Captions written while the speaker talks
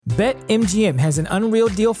BetMGM has an unreal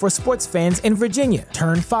deal for sports fans in Virginia.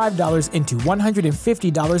 Turn $5 into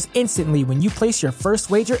 $150 instantly when you place your first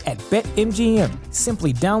wager at BetMGM.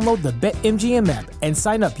 Simply download the BetMGM app and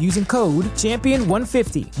sign up using code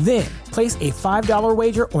Champion150. Then, place a $5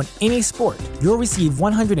 wager on any sport. You'll receive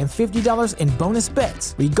 $150 in bonus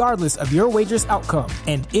bets, regardless of your wager's outcome.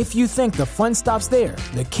 And if you think the fun stops there,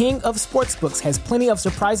 the King of Sportsbooks has plenty of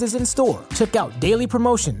surprises in store. Check out daily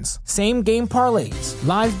promotions, same-game parlays,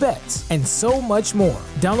 live bets, and so much more.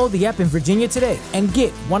 Download the app in Virginia today and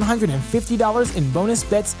get $150 in bonus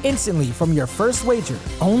bets instantly from your first wager.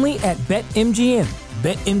 Only at BetMGM.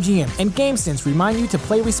 BetMGM and GameSense remind you to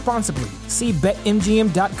play responsibly. See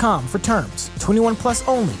BetMGM.com for terms. 21 plus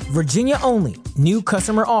only. Virginia only. New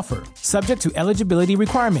customer offer. Subject to eligibility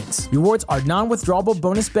requirements. Rewards are non-withdrawable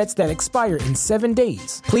bonus bets that expire in 7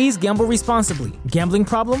 days. Please gamble responsibly. Gambling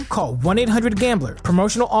problem? Call 1-800-GAMBLER.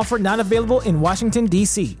 Promotional offer not available in Washington,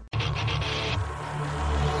 D.C.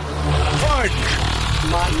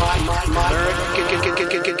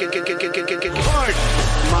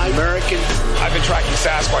 My American. I've been tracking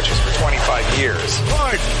Sasquatches for 25 years.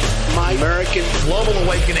 My American. Global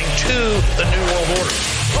awakening to the New World Order.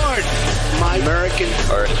 My American.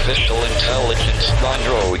 Artificial intelligence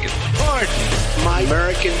android. My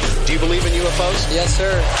American. Do you believe in UFOs? Yes,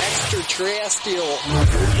 sir. Extraterrestrial.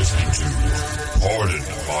 You're listening to Pardon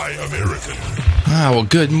My American. Well,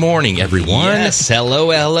 good morning, everyone. Yes, hello.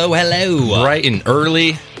 Bright and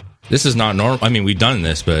early. This is not normal. I mean, we've done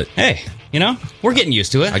this, but... Hey, we're getting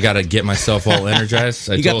used to it. I got to get myself all energized.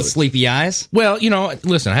 You got the sleepy eyes? Well,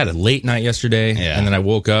 listen, I had a late night yesterday, and then I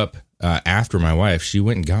woke up after my wife. She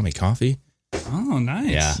went and got me coffee. Oh, nice.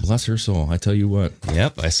 Yeah. Bless her soul. I tell you what.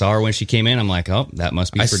 Yep, I saw her when she came in. I'm like, oh, that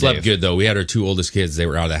must be for I slept Dave. good, though. We had our 2 oldest kids. They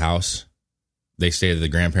were out of the house. They stayed at the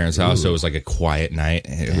grandparents' house, so it was like a quiet night.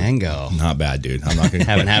 Dango. Not bad, dude. I'm not gonna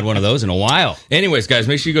Haven't had one of those in a while. Anyways, guys,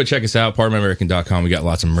 make sure you go check us out, pardonmyamerican.com. We got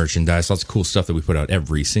lots of merchandise, lots of cool stuff that we put out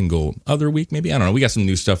every single other week, maybe. I don't know. We got some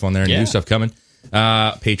new stuff on there, new stuff coming.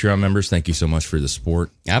 Patreon members, thank you so much for the support.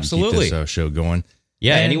 Absolutely. Keep this show going.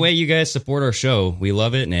 Yeah, any way you guys support our show, we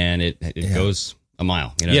love it, and it goes a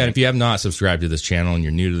mile. Yeah, and if you have not subscribed to this channel and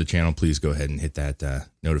you're new to the channel, please go ahead and hit that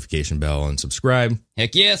notification bell and subscribe.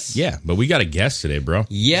 Heck yes. Yeah, but we got a guest today, bro.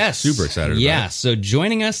 Yes. Super excited about it. Yeah, so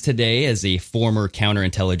joining us today is a former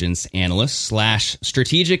counterintelligence analyst /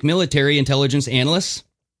 strategic military intelligence analyst,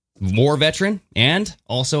 war veteran, and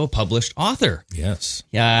also a published author. Yes.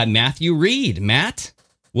 Matthew Reed. Matt,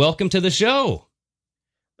 welcome to the show.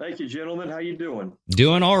 Thank you, gentlemen. How you doing?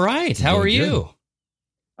 Doing all right. How are you?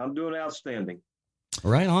 I'm doing outstanding.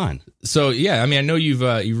 Right on. So, yeah, I mean, I know you've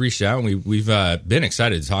reached out, and we've been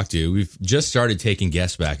excited to talk to you. We've just started taking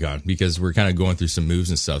guests back on because we're kind of going through some moves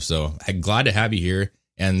and stuff. So I'm glad to have you here.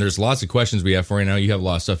 And there's lots of questions we have for you now. You have a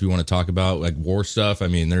lot of stuff you want to talk about, like war stuff. I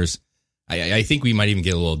mean, I think we might even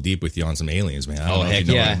get a little deep with you on some aliens, man. Heck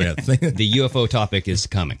yeah. The UFO topic is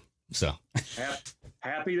coming. So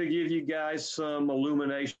happy to give you guys some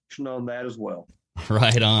illumination on that as well.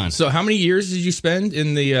 Right on. So how many years did you spend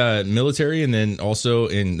in the military and then also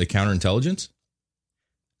in the counterintelligence?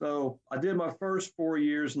 So I did my first 4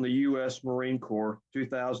 years in the U.S. Marine Corps,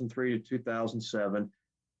 2003 to 2007.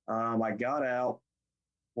 I got out.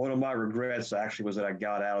 One of my regrets, actually, was that I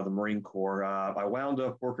got out of the Marine Corps. I wound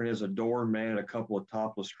up working as a doorman at a couple of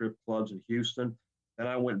topless strip clubs in Houston. Then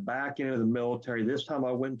I went back into the military. This time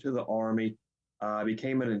I went to the Army. I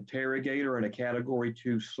became an interrogator and a Category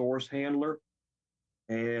 2 source handler.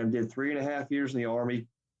 And did 3.5 years in the Army,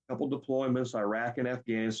 a couple deployments, Iraq and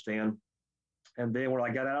Afghanistan. And then when I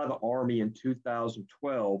got out of the Army in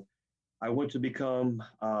 2012, I went to become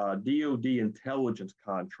a DoD intelligence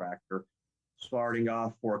contractor, starting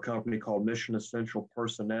off for a company called Mission Essential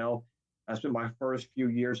Personnel. I spent my first few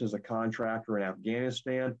years as a contractor in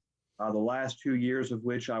Afghanistan, the last 2 years of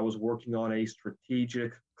which I was working on a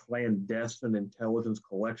strategic clandestine intelligence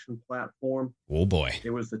collection platform. Oh, boy. It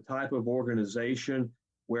was the type of organization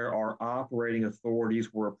where our operating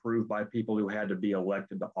authorities were approved by people who had to be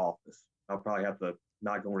elected to office. I'll probably have to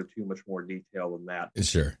not go into too much more detail than that.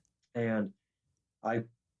 Sure. And I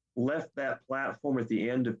left that platform at the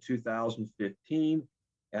end of 2015,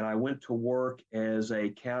 and I went to work as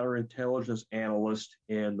a counterintelligence analyst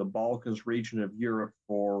in the Balkans region of Europe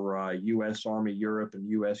for U.S. Army Europe and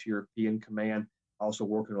U.S. European Command, also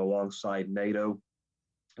working alongside NATO.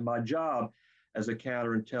 And my job as a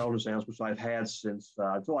counterintelligence analyst, which I've had since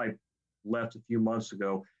until I left a few months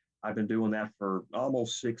ago, I've been doing that for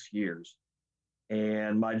almost 6 years.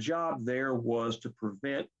 And my job there was to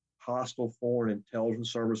prevent hostile foreign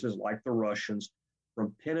intelligence services like the Russians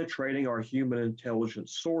from penetrating our human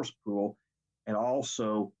intelligence source pool, and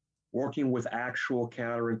also working with actual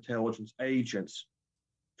counterintelligence agents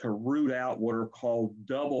to root out what are called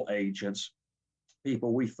double agents,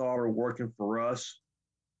 people we thought are working for us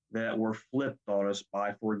that were flipped on us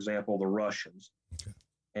by, for example, the Russians. Okay.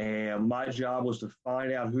 And my job was to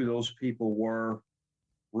find out who those people were,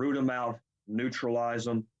 root them out, neutralize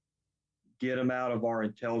them, get them out of our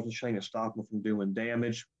intelligence chain and stop them from doing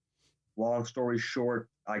damage. Long story short,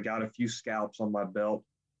 I got a few scalps on my belt.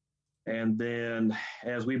 And then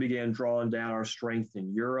as we began drawing down our strength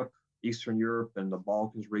in Europe, Eastern Europe and the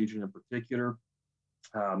Balkans region in particular,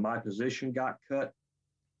 my position got cut.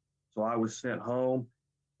 So I was sent home.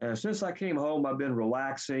 And since I came home, I've been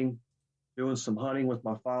relaxing, doing some hunting with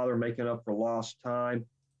my father, making up for lost time,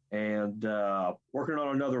 and working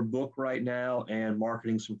on another book right now and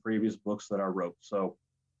marketing some previous books that I wrote. So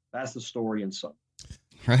that's the story in sum.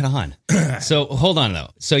 Right on. So hold on, though.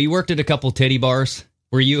 So you worked at a couple titty bars.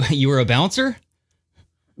 Were you were a bouncer?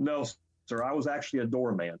 No, sir. I was actually a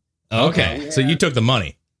doorman. Okay. So you took the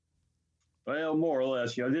money. Well, more or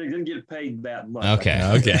less. Didn't get paid that much. Okay.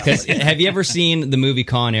 Have you ever seen the movie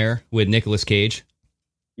Con Air with Nicolas Cage?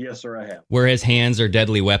 Yes, sir, I have. Where his hands are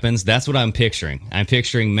deadly weapons? That's what I'm picturing. I'm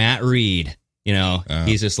picturing Matt Reed.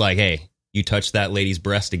 He's just like, hey, you touch that lady's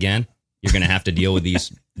breast again, you're going to have to deal with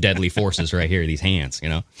these deadly forces right here, these hands,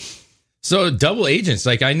 So double agents,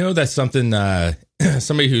 like I know that's something,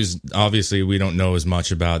 somebody who's obviously we don't know as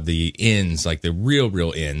much about the ins, like the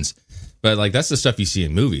real ins, but like that's the stuff you see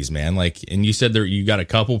in movies, man. Like, and you said there you got a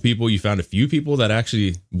couple people, you found a few people that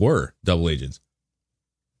actually were double agents.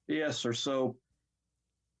 Yes, sir. So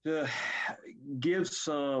to give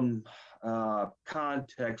some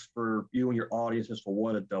context for you and your audience as to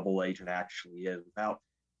what a double agent actually is, without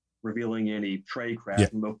revealing any tradecraft. Yeah.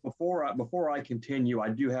 But before I continue, I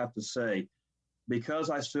do have to say,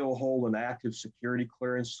 because I still hold an active security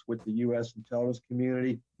clearance with the U.S. intelligence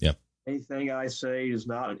community, anything I say does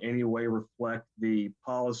not in any way reflect the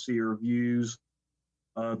policy or views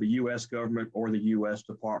of the U.S. government or the U.S.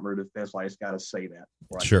 Department of Defense. I just got to say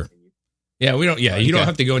that. Sure. Yeah, we don't. Yeah, you don't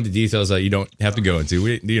have to go into details that you don't have to go into.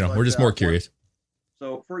 We're just more curious.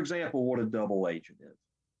 So, for example, what a double agent is.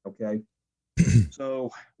 Okay.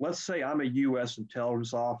 So let's say I'm a U.S.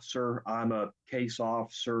 intelligence officer, I'm a case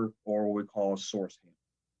officer, or what we call a source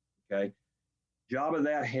handler. Okay. Job of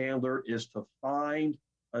that handler is to find,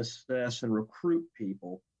 assess, and recruit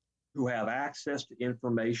people who have access to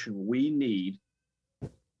information we need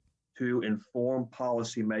to inform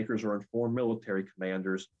policymakers or inform military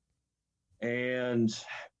commanders and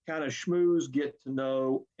kind of schmooze, get to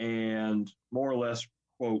know, and more or less,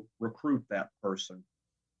 quote, recruit that person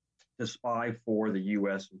to spy for the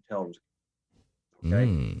U.S. intelligence.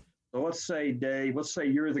 Okay. So let's say, Dave,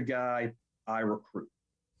 you're the guy I recruit.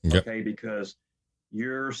 Yep. Okay. Because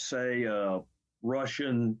you're, say, a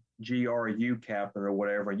Russian GRU captain or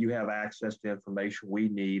whatever, and you have access to information we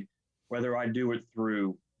need, whether I do it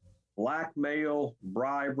through blackmail,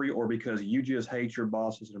 bribery, or because you just hate your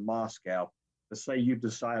bosses in Moscow, to say you've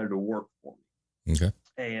decided to work for me. Okay.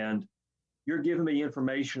 And you're giving me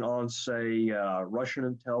information on, say, Russian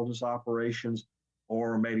intelligence operations,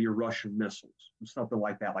 or maybe your Russian missiles, something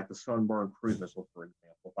like that, like the Sunburn cruise missile, for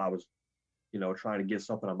example. If I was, trying to get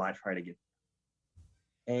something, I might try to get.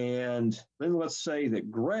 And then let's say that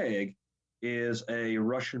Greg is a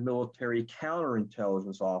Russian military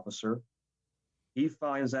counterintelligence officer. He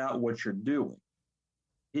finds out what you're doing.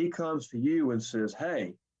 He comes to you and says,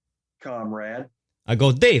 hey, comrade. I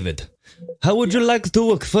go, David, how would you like to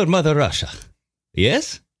work for Mother Russia?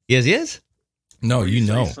 Yes? Yes? No,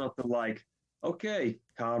 Say something like, okay,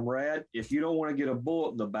 comrade, if you don't want to get a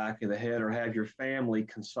bullet in the back of the head or have your family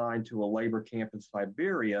consigned to a labor camp in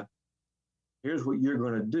Siberia, here's what you're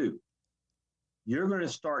going to do. You're going to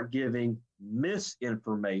start giving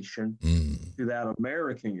misinformation to that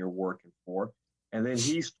American you're working for, and then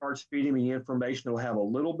he starts feeding me information that will have a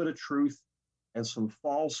little bit of truth and some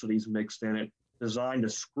falsities mixed in it, designed to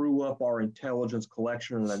screw up our intelligence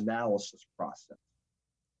collection and analysis process.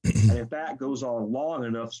 And if that goes on long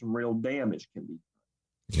enough, some real damage can be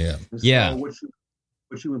done. Yeah. What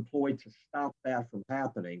you employ to stop that from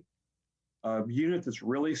happening, a unit that's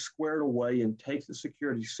really squared away and takes the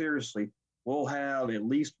security seriously will have at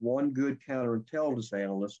least one good counterintelligence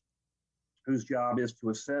analyst whose job is to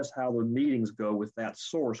assess how the meetings go with that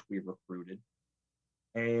source we've recruited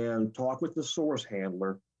and talk with the source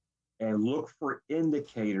handler and look for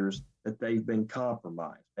indicators that they've been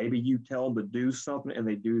compromised. Maybe you tell them to do something and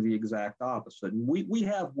they do the exact opposite. And we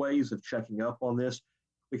have ways of checking up on this.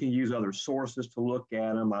 We can use other sources to look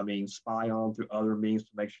at them. Spy on them through other means to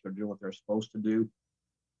make sure they're doing what they're supposed to do.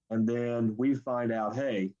 And then we find out,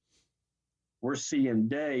 hey, we're seeing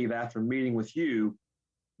Dave after meeting with you,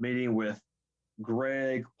 meeting with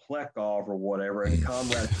Greg Plekov or whatever, and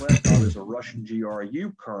Comrade Plekov is a Russian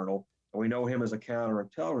GRU colonel, and we know him as a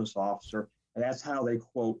counterintelligence officer, and that's how they,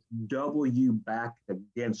 quote, W back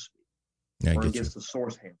against me or against the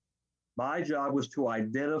source handler. My job was to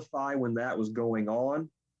identify when that was going on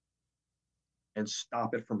and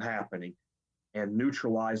stop it from happening and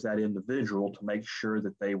neutralize that individual to make sure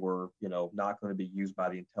that they were, not going to be used by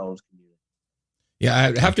the intelligence community. Yeah,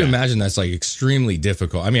 I have to imagine that's like extremely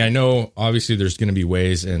difficult. I mean, I know obviously there's going to be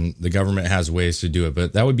ways and the government has ways to do it,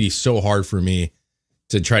 but that would be so hard for me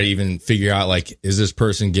to try to even figure out, like, is this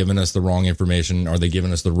person giving us the wrong information? Are they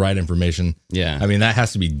giving us the right information? Yeah. I mean, that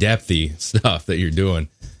has to be depthy stuff that you're doing.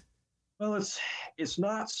 Well, it's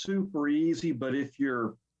not super easy, but if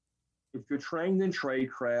you're trained in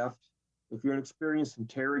tradecraft, if you're an experienced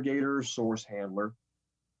interrogator or source handler,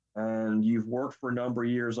 and you've worked for a number of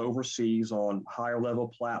years overseas on higher level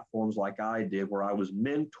platforms like I did, where I was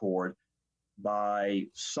mentored by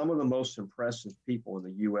some of the most impressive people in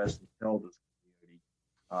the U.S. intelligence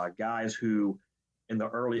community, guys who in the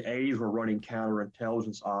early 80s were running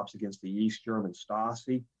counterintelligence ops against the East German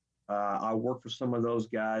Stasi. I worked for some of those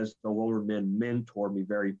guys. The older men mentored me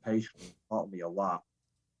very patiently and taught me a lot.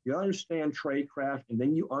 You understand tradecraft, and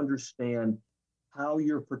then you understand how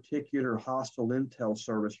your particular hostile intel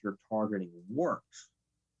service you're targeting works,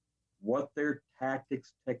 what their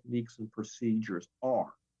tactics, techniques, and procedures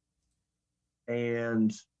are.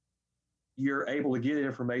 And you're able to get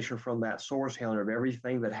information from that source handler of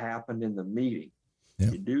everything that happened in the meeting.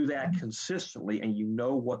 Yep. You do that consistently and you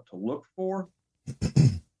know what to look for.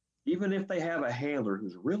 Even if they have a handler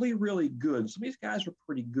who's really, really good, some of these guys are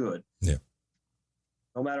pretty good. Yeah.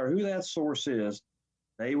 No matter who that source is,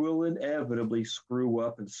 they will inevitably screw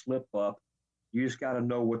up and slip up. You just got to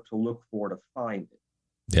know what to look for to find it.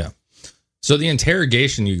 Yeah. So the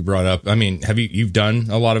interrogation you brought up, I mean, you've done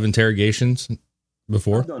a lot of interrogations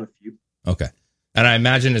before? I've done a few. Okay. And I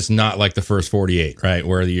imagine it's not like the first 48, right?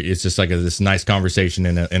 Where it's just like this nice conversation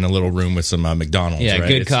in a little room with some McDonald's. Yeah, right?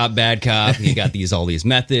 Good cop, bad cop. You got all these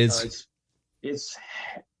methods. It's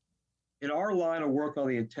in our line of work on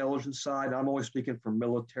the intelligence side. I'm always speaking for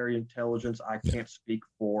military intelligence. I can't speak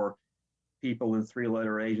for people in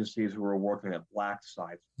three-letter agencies who are working at black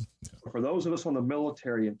sites. For those of us on the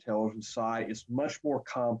military intelligence side, it's much more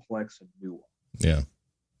complex and nuanced. Yeah.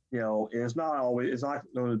 It's not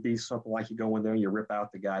going to be something like you go in there and you rip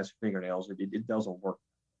out the guy's fingernails. It doesn't work.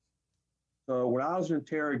 So when I was an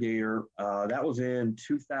interrogator, that was in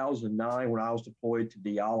 2009 when I was deployed to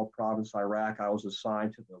Diyala province, Iraq. I was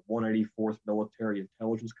assigned to the 184th Military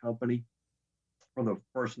Intelligence Company from the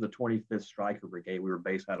 1st of the 25th Stryker Brigade. We were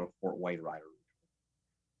based out of Fort Wainwright.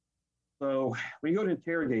 So when you go to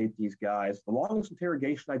interrogate these guys, the longest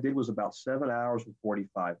interrogation I did was about 7 hours and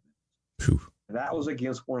 45 minutes. Whew. And that was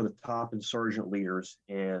against one of the top insurgent leaders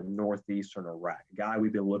in northeastern Iraq, a guy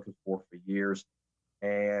we've been looking for years.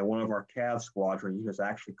 And one of our CAV squadron, he has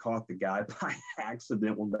actually caught the guy by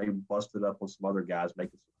accident when they busted up with some other guys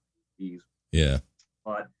making some keys. Yeah.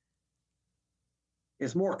 But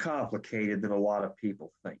it's more complicated than a lot of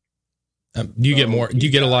people think. Do you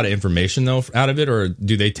get a lot of information though out of it, or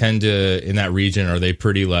do they tend to, in that region, are they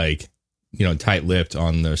pretty tight-lipped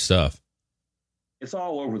on their stuff? It's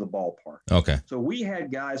all over the ballpark. Okay. So we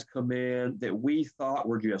had guys come in that we thought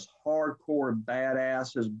were just hardcore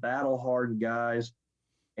badasses, battle-hardened guys.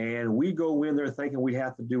 And we go in there thinking we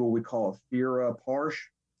have to do what we call a fear up harsh.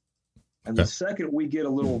 And the second we get a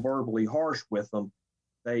little verbally harsh with them,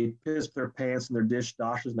 they piss their pants in their dish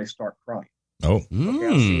dashes and they start crying. Oh. Okay,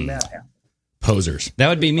 I've seen that happen. Posers. That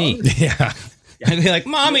would be me. Yeah. I'd be like,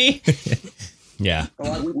 Mommy. Yeah.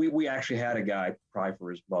 We actually had a guy cry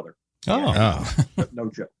for his mother. Oh. Yeah, no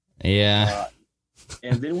joke. Yeah.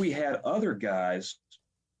 And then we had other guys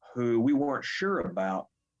who we weren't sure about.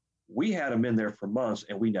 We had them in there for months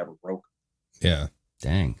and we never broke them. Yeah.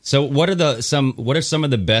 Dang. So what are some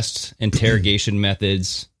of the best interrogation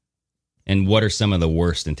methods, and what are some of the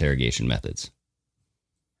worst interrogation methods?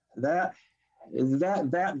 That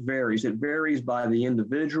varies. It varies by the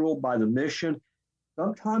individual, by the mission.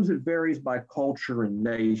 Sometimes it varies by culture and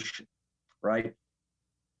nation, right?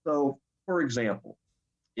 So, for example,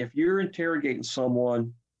 if you're interrogating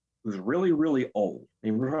someone who's really, really old,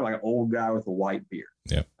 and we're talking like an old guy with a white beard,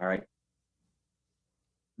 yeah, all right,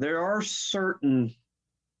 there are certain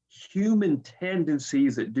human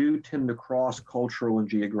tendencies that do tend to cross cultural and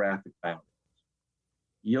geographic boundaries.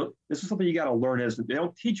 This is something you got to learn. They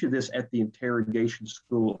don't teach you this at the interrogation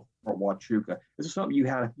school at Huachuca. This is something you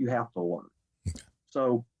have to learn. Okay.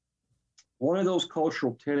 So one of those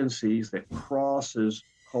cultural tendencies that crosses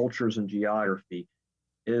cultures and geography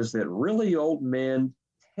is that really old men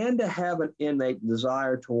tend to have an innate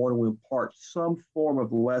desire to want to impart some form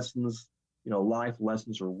of lessons, life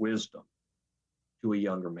lessons or wisdom to a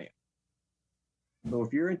younger man. So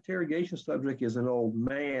if your interrogation subject is an old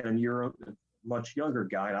man and you're a much younger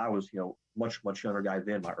guy, and I was, much younger guy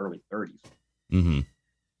then, my early 30s, Mm-hmm.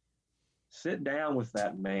 sit down with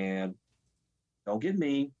that man. Don't get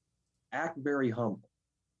mean. Act very humble.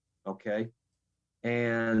 Okay?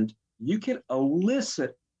 And you can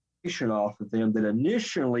elicit information off of them that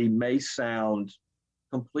initially may sound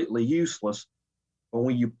completely useless, but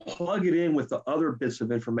when you plug it in with the other bits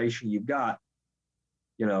of information you've got,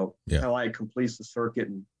 kind of like completes the circuit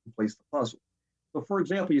and completes the puzzle. So, for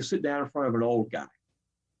example, you sit down in front of an old guy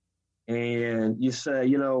and you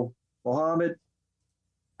say, Mohammed,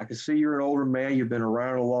 I can see you're an older man. You've been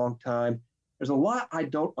around a long time. There's a lot I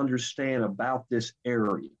don't understand about this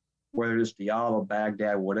area, whether it's Diyala,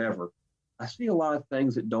 Baghdad, whatever. I see a lot of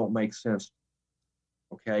things that don't make sense.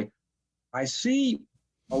 Okay. I see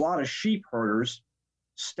a lot of sheep herders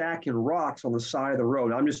stacking rocks on the side of the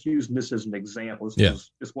road. I'm just using this as an example. This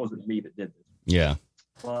wasn't me that did this. Yeah.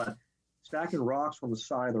 But stacking rocks on the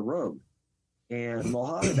side of the road. And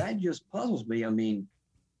Mohammed, that just puzzles me. I mean,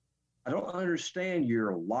 I don't understand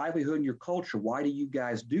your livelihood and your culture. Why do you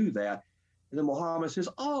guys do that? And then Mohammed says,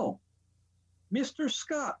 oh, Mr.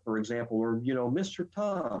 Scott, for example, or, Mr.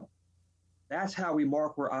 Tom, that's how we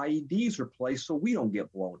mark where IEDs are placed so we don't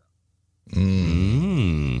get blown up.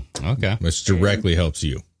 Okay. Which directly helps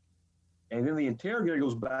you. And then the interrogator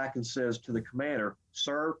goes back and says to the commander,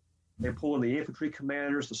 sir, they pull in the infantry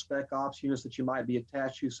commanders, the spec ops units that you might be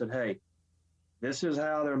attached to, said, hey, this is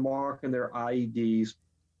how they're marking their IEDs.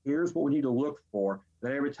 Here's what we need to look for.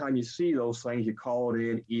 Then every time you see those things, you call it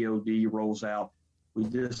in, EOD rolls out. We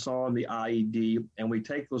disarm the IED, and we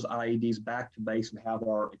take those IEDs back to base and have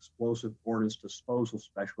our explosive ordnance disposal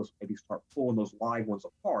specialists maybe start pulling those live ones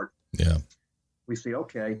apart. Yeah. We see,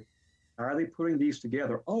 okay, how are they putting these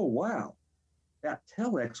together? Oh, wow, that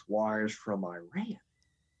telex wire is from Iran.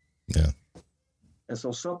 Yeah. And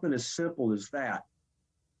so something as simple as that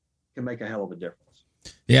can make a hell of a difference.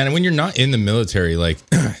 Yeah, and when you're not in the military, like,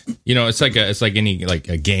 it's like any like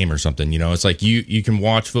a game or something. It's like you can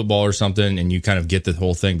watch football or something and you kind of get the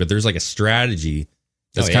whole thing, but there's like a strategy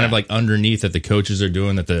that's kind of like underneath that the coaches are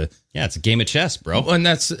doing. It's a game of chess, bro. And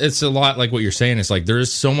it's a lot like what you're saying. It's like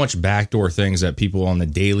there's so much backdoor things that people on the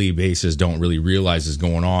daily basis don't really realize is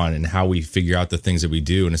going on, and how we figure out the things that we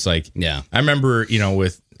do. And it's like, I remember,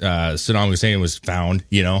 with Saddam Hussein was found,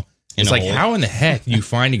 it's like, how in the heck do you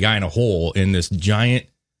find a guy in a hole in this giant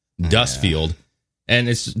dust field? And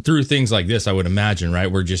it's through things like this, I would imagine, right?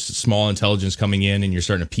 We're just small intelligence coming in and you're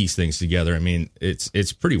starting to piece things together. I mean,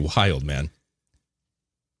 it's pretty wild, man.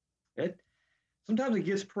 Sometimes it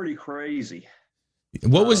gets pretty crazy.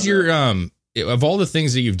 What was your, of all the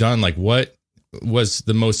things that you've done, like what was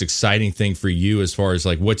the most exciting thing for you as far as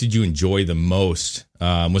like, what did you enjoy the most?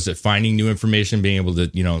 Was it finding new information, being able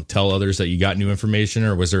to, tell others that you got new information,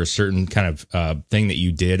 or was there a certain kind of thing that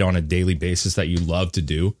you did on a daily basis that you love to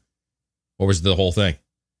do? Or was it the whole thing?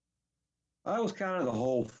 That was kind of the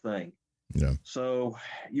whole thing. Yeah. So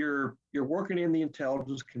you're working in the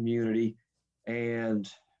intelligence community,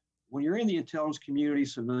 and when you're in the intelligence community,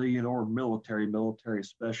 civilian or military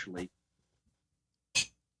especially,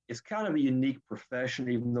 it's kind of a unique profession,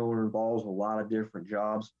 even though it involves a lot of different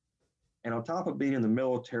jobs. And on top of being in the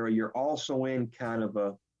military, you're also in kind of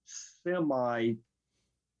a semi-elite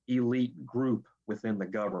group within the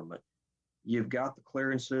government. You've got the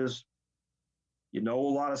clearances, you know a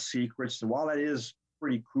lot of secrets, and while that is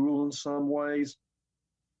pretty cool in some ways,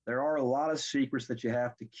 there are a lot of secrets that you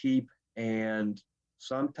have to keep, and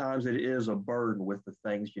sometimes it is a burden with the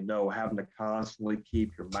things having to constantly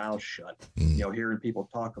keep your mouth shut. Hearing people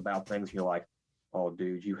talk about things, you're like, oh,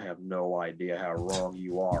 dude, you have no idea how wrong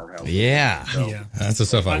you are. That's the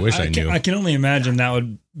stuff I wish I knew. I can only imagine that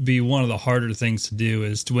would be one of the harder things to do,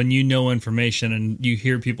 is to, when you know information and you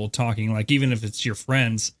hear people talking, like even if it's your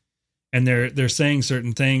friends and they're saying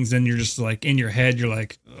certain things, and you're just like in your head, you're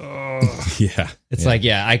like, oh. Yeah. It's like,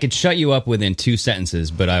 I could shut you up within 2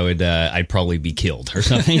 sentences, but I'd probably be killed or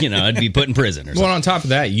something. I'd be put in prison or something. Well, on top of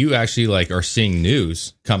that, you actually like are seeing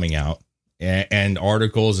news coming out and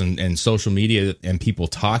articles and social media and people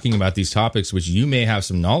talking about these topics, which you may have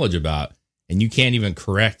some knowledge about, and you can't even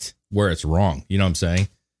correct where it's wrong. You know what I'm saying?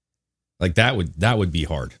 Like that would be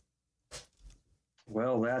hard.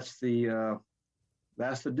 Well, that's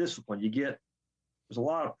the discipline you get. There's a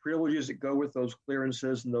lot of privileges that go with those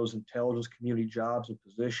clearances and those intelligence community jobs and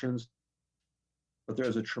positions. but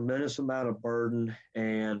there's a tremendous amount of burden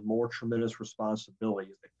and more tremendous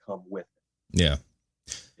responsibilities that come with it. Yeah.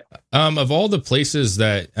 Of all the places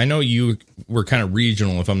that I know you were kind of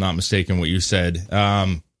regional, if I'm not mistaken, what you said,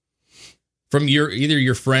 from either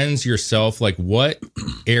your friends, yourself, like what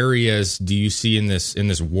areas do you see in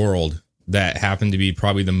this world that happen to be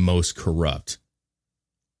probably the most corrupt?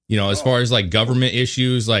 You know, as far as like government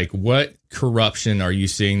issues, like what corruption are you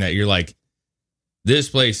seeing that you're like, this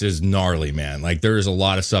place is gnarly, man. Like there is a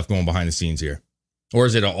lot of stuff going behind the scenes here, or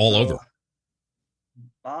is it all over?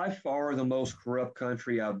 By far the most corrupt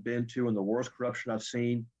country I've been to and the worst corruption I've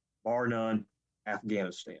seen, bar none,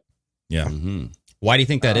 Afghanistan. Yeah. Mm-hmm. Why do you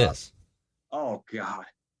think that is? Oh, God.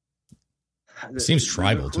 It seems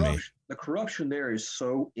tribal to me. The corruption there is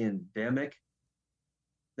so endemic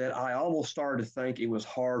that I almost started to think it was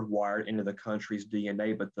hardwired into the country's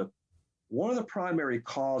DNA. But one of the primary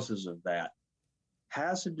causes of that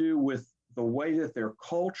has to do with the way that their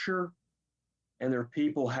culture and their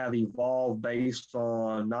people have evolved based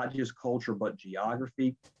on not just culture, but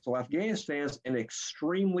geography. So Afghanistan's an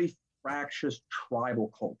extremely fractious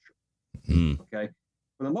tribal culture. Okay.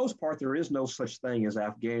 For the most part, there is no such thing as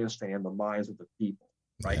Afghanistan in the minds of the people,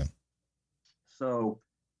 right? Yeah. So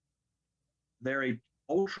they're a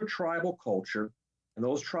ultra tribal culture, and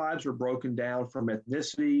those tribes are broken down from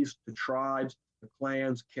ethnicities to tribes, to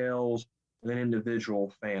clans, khels, and then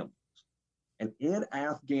individual families. And in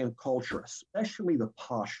Afghan culture, especially the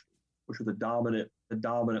Pashtun, which are the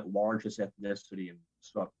dominant largest ethnicity in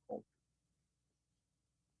subculture.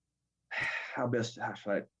 How best I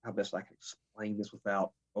can explain this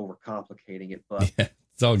without overcomplicating it, but yeah,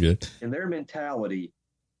 it's all good. In their mentality,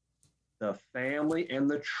 the family and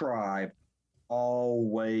the tribe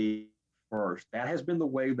always first. That has been the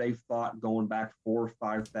way they've thought going back 4,000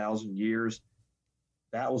 or 5,000 years.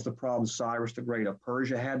 That was the problem Cyrus the Great of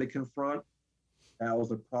Persia had to confront. That was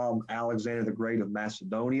the problem Alexander the Great of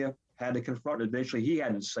Macedonia had to confront. Eventually, he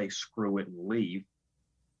had to say, screw it and leave.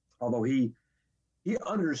 Although he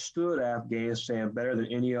understood Afghanistan better than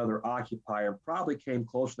any other occupier and probably came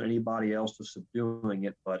closer than anybody else to subduing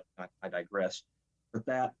it, but I digress. But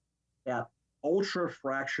that ultra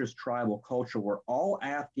fractious tribal culture where all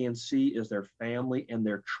Afghans see is their family and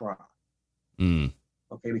their tribe.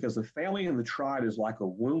 Okay, because the family and the tribe is like a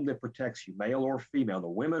womb that protects you, male or female. The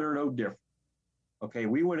women are no different. Okay,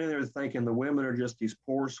 we went in there thinking the women are just these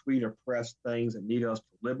poor, sweet, oppressed things that need us to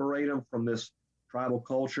liberate them from this tribal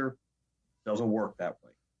culture. Doesn't work that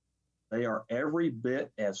way. They are every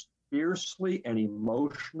bit as fiercely and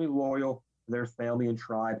emotionally loyal to their family and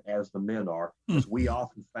tribe as the men are, as we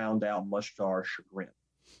often found out, much to our chagrin.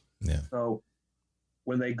 Yeah. So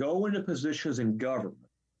when they go into positions in government,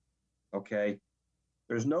 okay,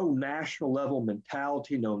 there's no national level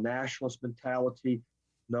mentality, no nationalist mentality,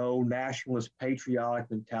 no nationalist patriotic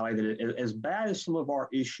mentality. That as bad as some of our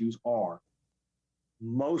issues are,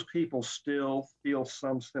 most people still feel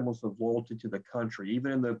some semblance of loyalty to the country,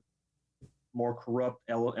 even in the more corrupt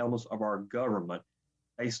elements of our government.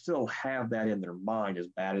 They still have that in their mind, as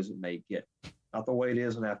bad as it may get. Not the way it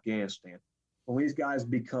is in Afghanistan. When these guys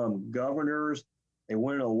become governors, they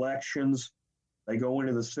win elections, they go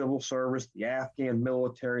into the civil service, the Afghan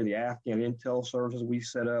military, the Afghan intel services we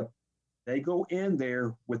set up. They go in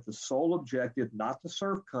there with the sole objective not to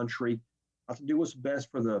serve country, not to do what's best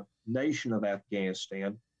for the nation of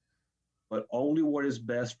Afghanistan, but only what is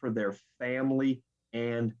best for their family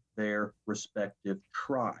and their respective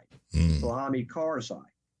tribe. So Hamid Karzai,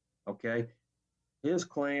 okay, his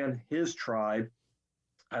clan, his tribe,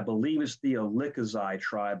 I believe it's the Alikazai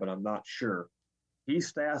tribe, but I'm not sure. He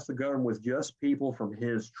staffs the government with just people from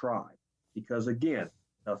his tribe because, again,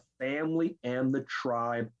 the family and the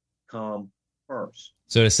tribe come first.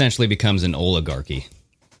 So it essentially becomes an oligarchy,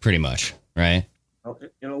 pretty much, right?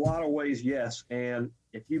 In a lot of ways, yes. And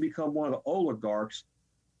if you become one of the oligarchs,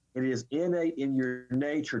 it is innate in your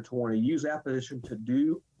nature to want to use that position to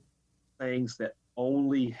do things that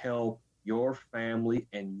only help your family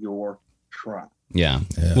and your tribe. Yeah.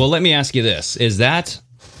 Well, let me ask you this. Is that...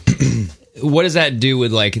 what does that do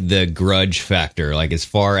with like the grudge factor? Like as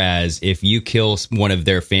far as if you kill one of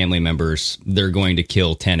their family members, they're going to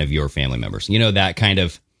kill 10 of your family members. You know, that kind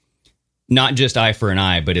of not just eye for an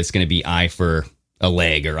eye, but it's going to be eye for a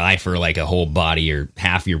leg or eye for like a whole body or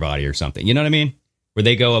half your body or something. You know what I mean? Where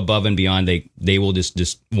they go above and beyond. They will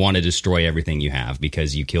just want to destroy everything you have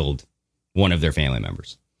because you killed one of their family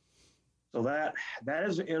members. So that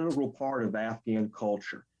is an integral part of Afghan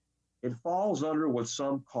culture. It falls under what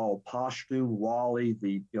some call Pashtun Wali,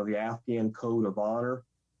 the Afghan code of honor,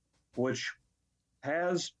 which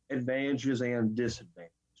has advantages and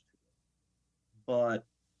disadvantages. But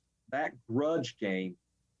that grudge game,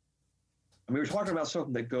 I mean, we're talking about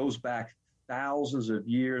something that goes back thousands of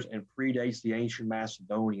years and predates the ancient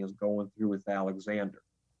Macedonians going through with Alexander.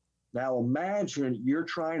 Now imagine you're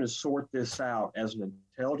trying to sort this out as an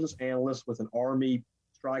intelligence analyst with an Army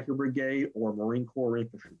Striker Brigade or Marine Corps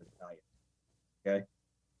Infantry Battalion. Okay?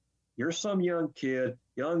 You're some young kid,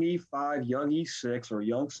 young E5, young E6, or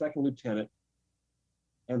young second lieutenant,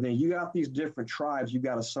 and then you got these different tribes you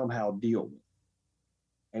got to somehow deal with.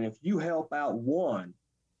 And if you help out one,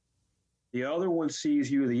 the other one sees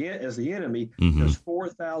you as the enemy, because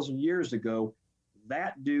 4,000 years ago,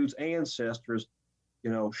 that dude's ancestors,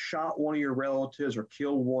 shot one of your relatives or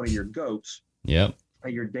killed one of your goats. Yep.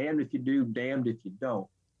 And you're damned if you do, damned if you don't.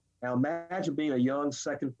 Now imagine being a young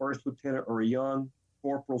second, first lieutenant or a young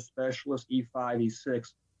corporal specialist, E5,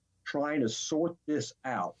 E6, trying to sort this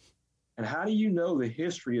out. And how do you know the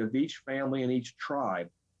history of each family and each tribe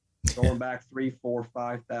going back 3, 4,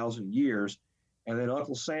 5,000 years? And then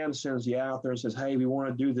Uncle Sam sends you out there and says, hey, we want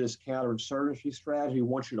to do this counterinsurgency strategy. We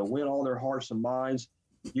want you to win all their hearts and minds.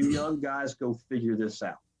 You young guys go figure this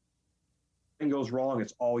out. If anything goes wrong,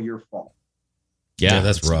 it's all your fault. Yeah,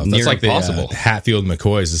 that's rough. That's like impossible. The Hatfield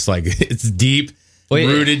McCoys. It's like, it's deep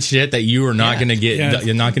rooted shit that you are not going to get.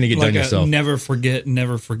 You're not going to get like done yourself. Never forget,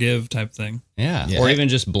 never forgive type thing. Yeah. Or even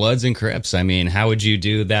just Bloods and Crips. I mean, how would you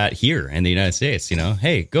do that here in the United States?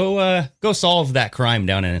 Hey, go solve that crime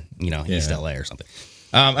down in East LA or something.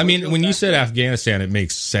 I mean, when you said Afghanistan, it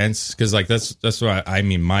makes sense because like that's what I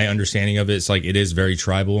mean. My understanding of it's like it is very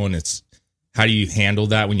tribal, and it's how do you handle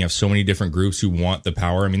that when you have so many different groups who want the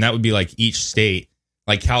power? I mean, that would be like each state.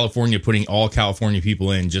 Like California putting all California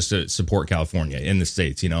people in just to support California in the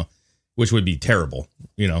States, which would be terrible,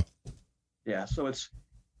 Yeah, so it's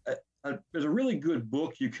there's a really good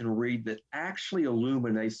book you can read that actually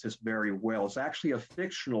illuminates this very well. It's actually a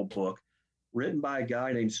fictional book written by a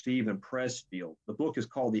guy named Stephen Pressfield. The book is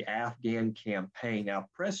called The Afghan Campaign. Now,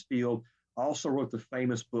 Pressfield also wrote the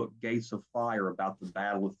famous book Gates of Fire about the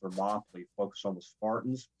Battle of Thermopylae, focused on the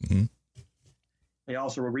Spartans. Mm-hmm. He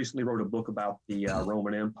also recently wrote a book about the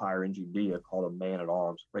Roman Empire in Judea called A Man at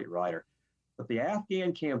Arms, great writer. But the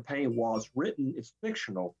Afghan Campaign, while it's written, it's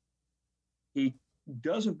fictional. He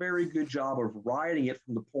does a very good job of writing it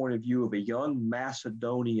from the point of view of a young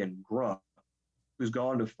Macedonian grunt who's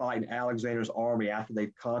gone to fight in Alexander's army after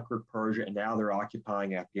they've conquered Persia and now they're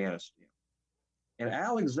occupying Afghanistan. And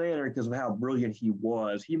Alexander, because of how brilliant he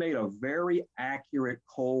was, he made a very accurate,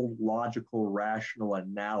 cold, logical, rational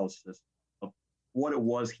analysis what it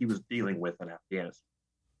was he was dealing with in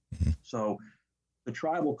Afghanistan. So the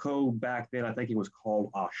tribal code back then, I think it was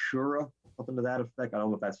called Ashura, something to that effect. I don't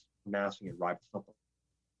know if that's pronouncing it right, but something.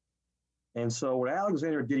 And so what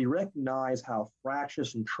Alexander did, he recognized how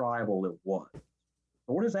fractious and tribal it was.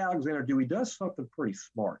 So what does Alexander do? He does something pretty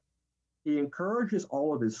smart. He encourages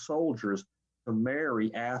all of his soldiers to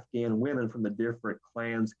marry Afghan women from the different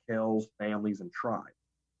clans, khels, families, and tribes,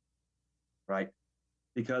 right?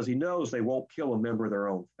 Because he knows they won't kill a member of their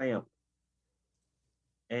own family.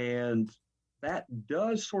 And that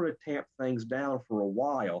does sort of tamp things down for a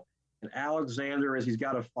while. And Alexander, as he's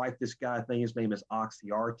got to fight this guy, I think his name is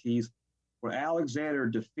Oxyartes. When Alexander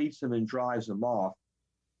defeats him and drives him off,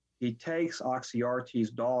 he takes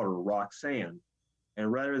Oxyartes' daughter, Roxanne,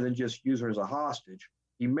 and rather than just use her as a hostage,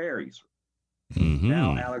 he marries her. Mm-hmm.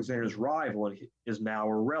 Now Alexander's rival is now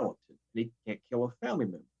a relative, and he can't kill a family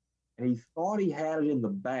member. And he thought he had it in the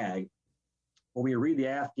bag. When we read the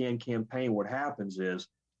Afghan Campaign, what happens is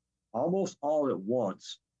almost all at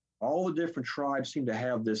once, all the different tribes seem to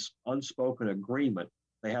have this unspoken agreement.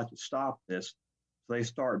 They have to stop this. So they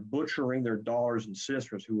start butchering their daughters and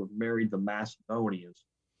sisters who have married the Macedonians,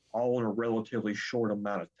 all in a relatively short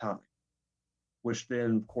amount of time, which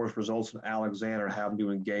then, of course, results in Alexander having to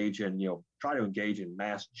engage in, try to engage in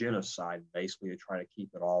mass genocide, basically, to try to keep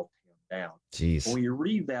it all down. Jeez. When you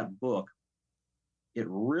read that book, it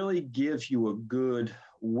really gives you a good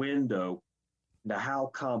window into how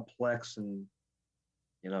complex and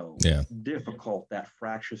difficult that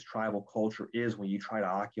fractious tribal culture is when you try to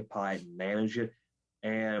occupy it and manage it.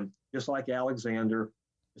 And just like Alexander,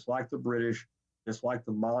 just like the British, just like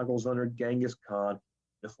the Mongols under Genghis Khan,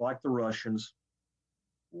 just like the Russians,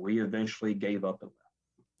 we eventually gave up and left.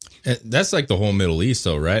 That's like the whole Middle East,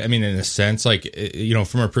 though, right? I mean, in a sense, like,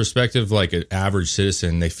 from a perspective, like an average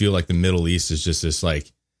citizen, they feel like the Middle East is just this,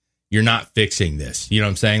 like, you're not fixing this. You know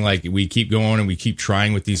what I'm saying? Like, we keep going and we keep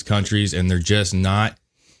trying with these countries and they're just not,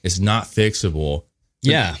 it's not fixable.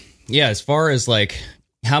 Yeah. Yeah. As far as like,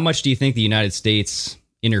 how much do you think the United States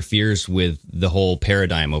interferes with the whole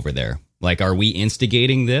paradigm over there? Like, are we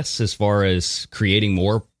instigating this as far as creating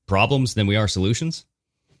more problems than we are solutions?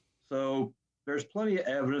 So there's plenty of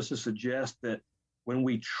evidence to suggest that when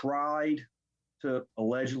we tried to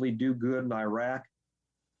allegedly do good in Iraq,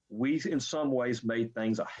 we in some ways made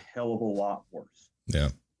things a hell of a lot worse. Yeah.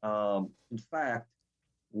 In fact,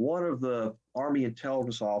 one of the Army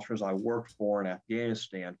intelligence officers I worked for in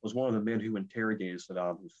Afghanistan was one of the men who interrogated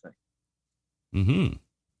Saddam Hussein. Mm-hmm.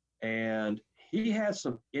 And he had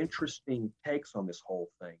some interesting takes on this whole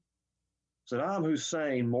thing. Saddam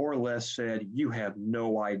Hussein more or less said, "You have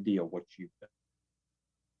no idea what you've done."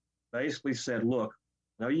 Basically said, "Look,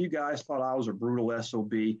 now you guys thought I was a brutal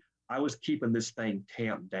SOB. I was keeping this thing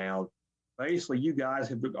tamped down. Basically, you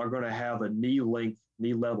guys are going to have a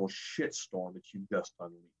knee-level shitstorm that you just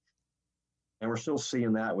unleashed." And we're still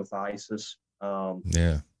seeing that with ISIS.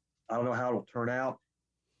 Yeah. I don't know how it'll turn out.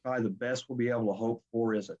 Probably the best we'll be able to hope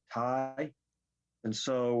for is a tie. And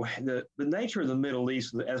so the nature of the Middle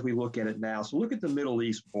East, as we look at it now, so look at the Middle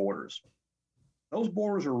East borders. Those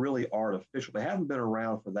borders are really artificial. They haven't been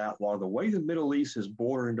around for that long. The way the Middle East is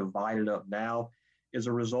bordered and divided up now is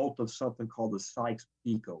a result of something called the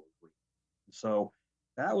Sykes-Picot Agreement. So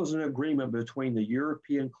that was an agreement between the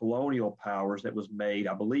European colonial powers that was made,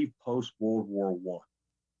 I believe, post-World War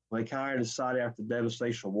I. They kind of decided after the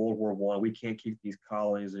devastation of World War I, we can't keep these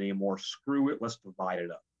colonies anymore. Screw it, let's divide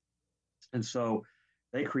it up. And so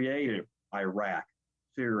they created Iraq,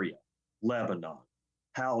 Syria, Lebanon,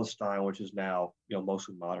 Palestine, which is now,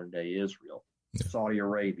 mostly modern day Israel, Saudi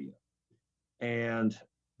Arabia. And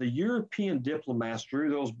the European diplomats drew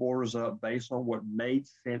those borders up based on what made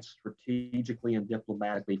sense strategically and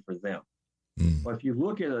diplomatically for them. But if you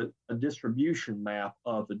look at a distribution map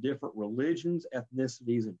of the different religions,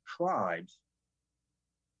 ethnicities, and tribes,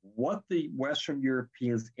 what the Western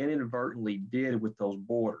Europeans inadvertently did with those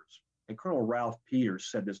borders, and Colonel Ralph Peters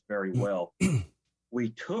said this very well, we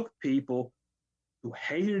took people who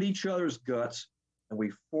hated each other's guts and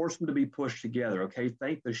we forced them to be pushed together. Okay,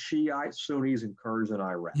 think the Shiites, Sunnis, and Kurds in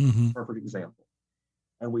Iraq. Perfect example.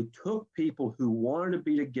 And we took people who wanted to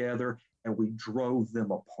be together and we drove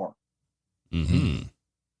them apart. Mm-hmm.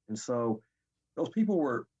 And so those people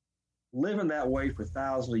were living that way for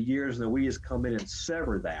thousands of years, and then we just come in and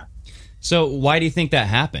sever that. So why do you think that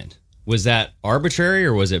happened? Was that arbitrary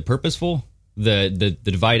or was it purposeful? The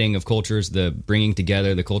dividing of cultures, the bringing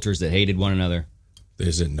together the cultures that hated one another?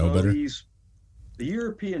 Is it no better? The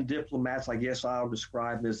European diplomats, I guess I would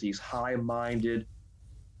describe them as these high-minded,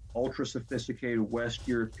 ultra-sophisticated West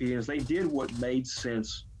Europeans. They did what made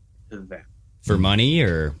sense to them. For money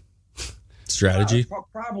or strategy?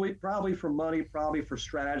 Probably for money, probably for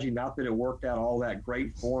strategy. Not that it worked out all that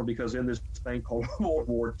great for them, because then this thing called World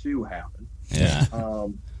War II happened. Yeah.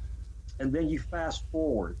 And then you fast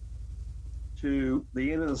forward to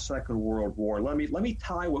the end of the Second World War. Let me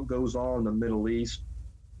tie what goes on in the Middle East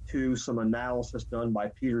to some analysis done by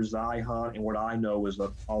Peter Zeihan and what I know is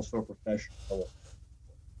also a professional.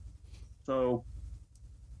 So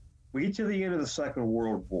we get to the end of the Second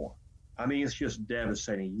World War. I mean, it's just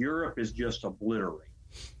devastating. Europe is just obliterated.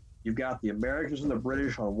 You've got the Americans and the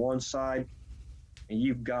British on one side, and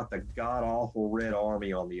you've got the god-awful Red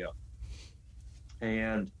Army on the other.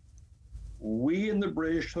 And we and the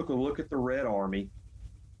British took a look at the Red Army,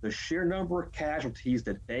 the sheer number of casualties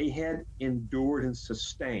that they had endured and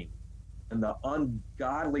sustained, and the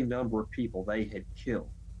ungodly number of people they had killed.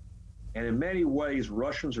 And in many ways,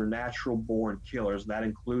 Russians are natural-born killers, and that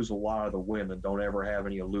includes a lot of the women. Don't ever have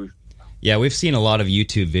any illusion. Yeah, we've seen a lot of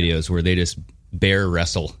YouTube videos where they just bear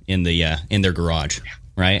wrestle in their garage,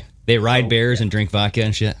 right? They ride bears and drink vodka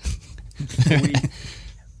and shit.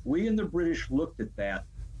 We and the British looked at that,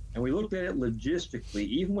 and we looked at it logistically,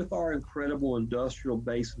 even with our incredible industrial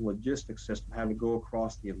base and logistics system having to go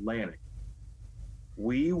across the Atlantic.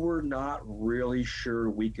 We were not really sure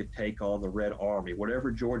we could take on the Red Army.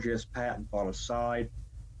 Whatever George S. Patton thought aside,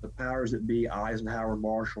 the powers that be, Eisenhower,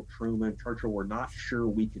 Marshall, Truman, Churchill, were not sure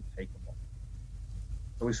we could take them on.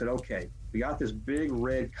 So we said, okay, we got this big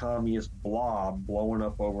red communist blob blowing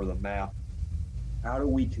up over the map. How do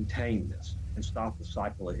we contain this and stop the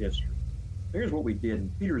cycle of history? Here's what we did,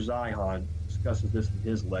 and Peter Zeihan discusses this in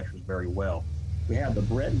his lectures very well. We had the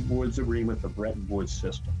Bretton Woods Agreement, the Bretton Woods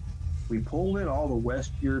system. We pulled in all the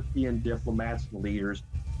West European diplomats and leaders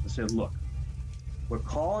and said, look, what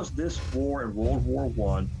caused this war in World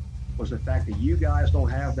War I was the fact that you guys don't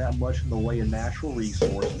have that much in the way of natural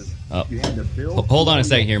resources. Oh. You had to build. Hold on a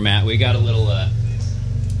second here, Matt. We got a little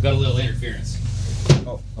interference.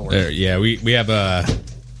 Yeah, we have a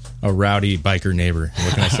rowdy biker neighbor.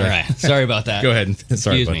 What can I say? All right. Sorry about that. Go ahead.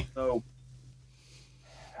 Sorry, Excuse me. So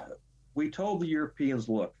we told the Europeans,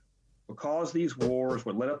 look, because these wars,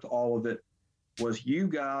 what led up to all of it, was you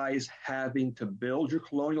guys having to build your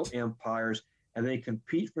colonial empires and then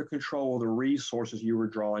compete for control of the resources you were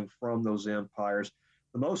drawing from those empires.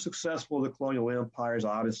 The most successful of the colonial empires,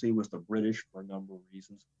 obviously, was the British for a number of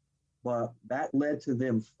reasons. But that led to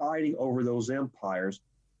them fighting over those empires,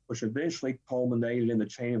 which eventually culminated in the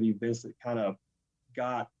chain of events that kind of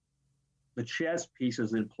got the chess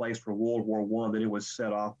pieces in place for World War I. Then it was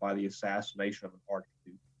set off by the assassination of an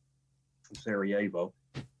archduke from Sarajevo.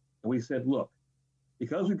 And we said, look,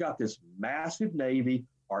 because we've got this massive Navy,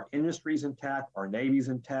 our industry's intact, our Navy's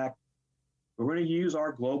intact, we're going to use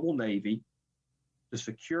our global Navy to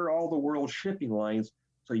secure all the world shipping lanes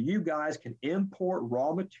so you guys can import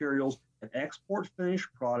raw materials and export finished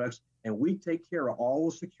products, and we take care of all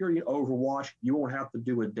the security and overwatch. You won't have to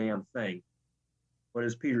do a damn thing. But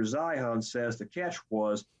as Peter Zeihan says, the catch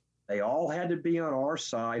was they all had to be on our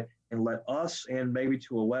side and let us, and maybe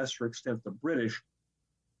to a lesser extent the British,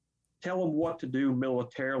 tell them what to do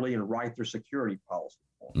militarily and write their security policy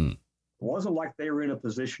for them. It wasn't like they were in a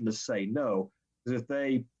position to say no, because if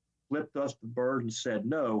they flipped us the bird and said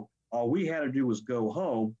no, all we had to do was go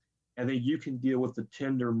home, and then you can deal with the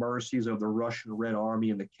tender mercies of the Russian Red Army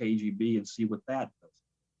and the KGB and see what that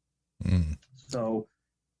does. So,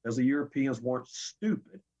 as the Europeans weren't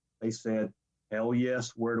stupid, they said, hell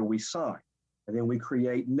yes, where do we sign? And then we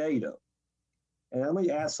create NATO. And let me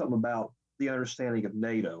add something about the understanding of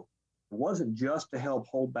NATO. It wasn't just to help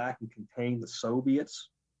hold back and contain the Soviets.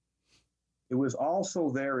 It was also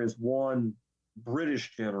there, as one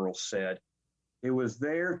British general said, it was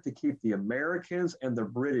there to keep the Americans and the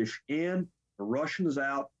British in, the Russians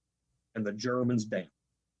out, and the Germans down.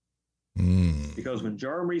 Because when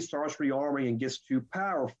Germany starts rearming and gets too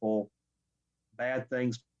powerful, bad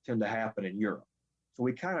things tend to happen in Europe. So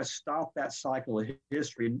we kind of stopped that cycle of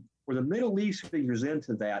history. And where the Middle East figures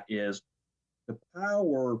into that is the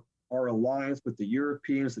power, our alliance with the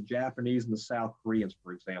Europeans, the Japanese, and the South Koreans,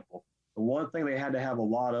 for example. The one thing they had to have a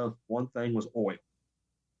lot of, one thing was oil.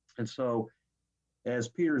 And so as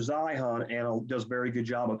Peter Zeihan does a very good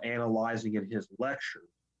job of analyzing in his lecture,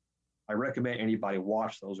 I recommend anybody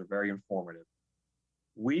watch those. They're very informative.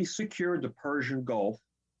 We secured the Persian Gulf,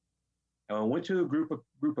 and I went to a group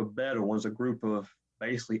of Bedouins, a group of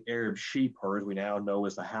basically Arab sheep herds we now know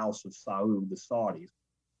as the House of Saud, the Saudis.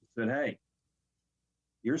 Said, hey,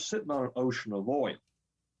 you're sitting on an ocean of oil.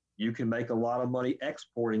 You can make a lot of money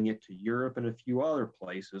exporting it to Europe and a few other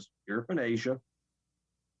places, Europe and Asia.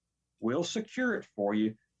 We'll secure it for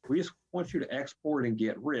you. We just want you to export and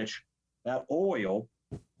get rich. That oil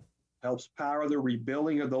helps power the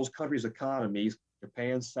rebuilding of those countries' economies,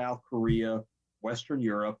 Japan, South Korea, Western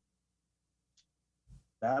Europe.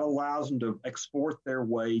 That allows them to export their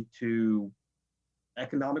way to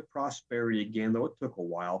economic prosperity again, though it took a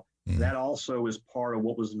while. That also is part of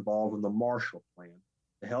what was involved in the Marshall Plan,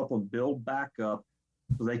 to help them build back up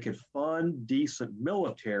so they could fund decent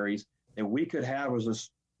militaries that we could have as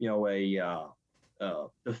a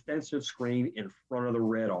defensive screen in front of the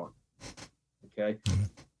Red Army. Okay.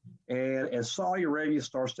 And as Saudi Arabia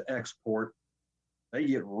starts to export, they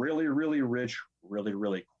get really, really rich, really,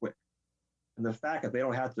 really quick. And the fact that they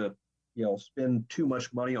don't have to, spend too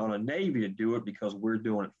much money on a Navy to do it because we're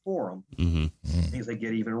doing it for them, means they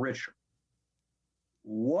get even richer.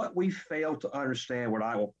 What we fail to understand, what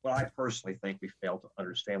I personally think we fail to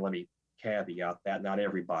understand, let me caveat that, not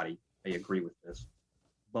everybody may agree with this,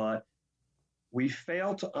 but we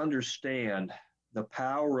fail to understand the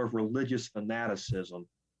power of religious fanaticism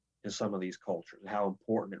in some of these cultures and how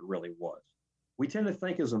important it really was. We tend to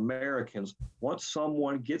think as Americans, once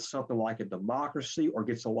someone gets something like a democracy or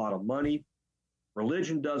gets a lot of money,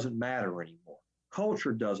 religion doesn't matter anymore.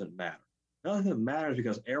 Culture doesn't matter. Nothing matters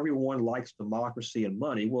because everyone likes democracy and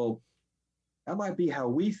money. Well, that might be how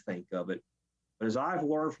we think of it. But as I've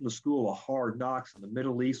learned from the school of hard knocks in the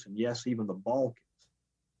Middle East and yes, even the Balkans,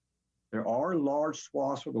 there are large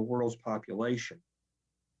swaths of the world's population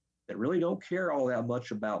that really don't care all that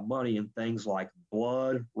much about money and things like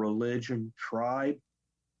blood, religion, tribe,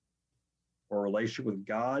 or relationship with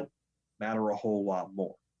God matter a whole lot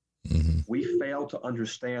more. We fail to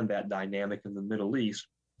understand that dynamic in the Middle East,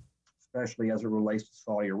 especially as it relates to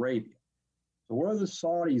Saudi Arabia. So what do the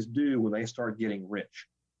Saudis do when they start getting rich?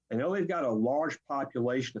 They know they've got a large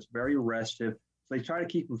population that's very restive, so they try to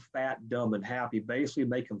keep them fat, dumb, and happy, basically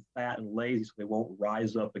make them fat and lazy so they won't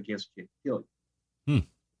rise up against you and kill you.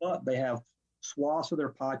 But they have swaths of their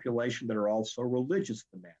population that are also religious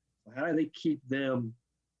fanatics. So how do they keep them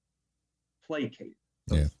placated?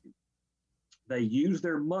 Yeah. They use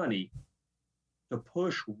their money to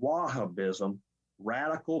push Wahhabism,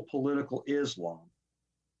 radical political Islam,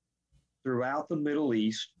 throughout the Middle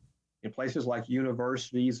East in places like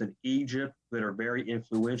universities in Egypt that are very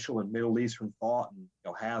influential in Middle Eastern thought and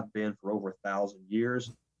have been for over 1,000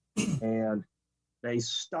 years. And they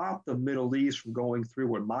stopped the Middle East from going through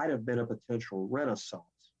what might have been a potential renaissance.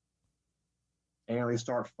 And they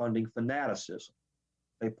start funding fanaticism.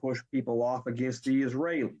 They push people off against the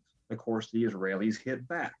Israelis. Of course, the Israelis hit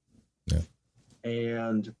back. Yeah.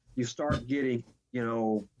 And you start getting,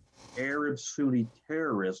 Arab Sunni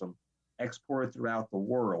terrorism exported throughout the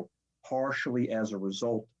world, partially as a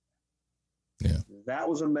result. Yeah. That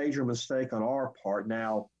was a major mistake on our part.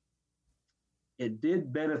 Now, it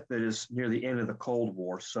did benefit us near the end of the Cold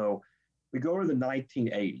War. So we go to the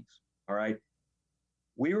 1980s, all right?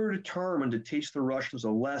 We were determined to teach the Russians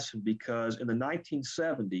a lesson because in the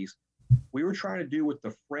 1970s, we were trying to do what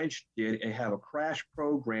the French did and have a crash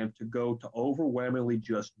program to go to overwhelmingly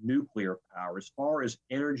just nuclear power. As far as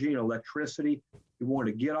energy and electricity, we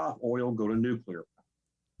wanted to get off oil, go to nuclear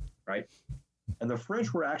power, right? And the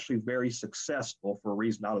French were actually very successful for a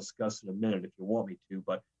reason I'll discuss in a minute if you want me to,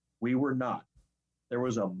 but we were not. There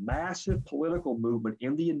was a massive political movement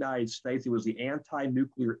in the United States. It was the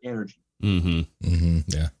anti-nuclear energy. Mm-hmm. Mm-hmm.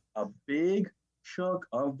 Yeah. A big chunk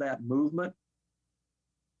of that movement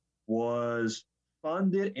was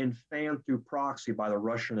funded and fanned through proxy by the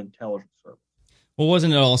Russian intelligence service. Well,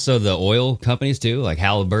 wasn't it also the oil companies too, like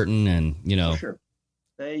Halliburton and, Sure.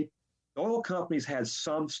 The oil companies had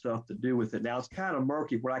some stuff to do with it. Now, it's kind of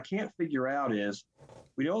murky. What I can't figure out is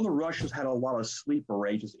we know the Russians had a lot of sleeper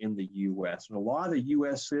agents in the U.S. And a lot of the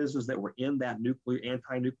U.S. citizens that were in that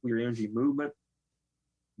anti-nuclear energy movement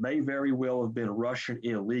may very well have been Russian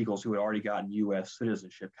illegals who had already gotten U.S.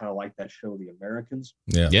 citizenship, kind of like that show, The Americans.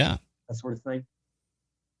 Yeah. That sort of thing.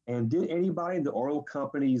 And did anybody in the oil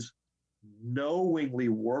companies knowingly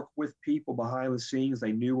work with people behind the scenes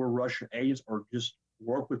they knew were Russian agents, or just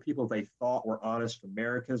work with people they thought were honest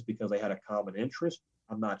Americans because they had a common interest?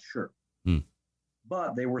 I'm not sure.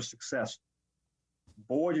 But they were successful.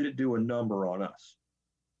 Boy, did it do a number on us.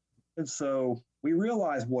 And so we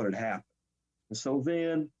realized what had happened. And so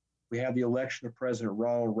then we had the election of President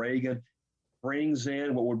Ronald Reagan, brings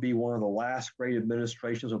in what would be one of the last great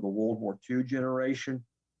administrations of the World War II generation.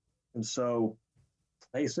 And so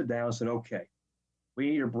they sit down and said, okay,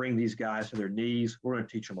 we need to bring these guys to their knees. We're going to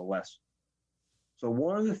teach them a lesson. So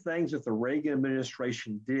one of the things that the Reagan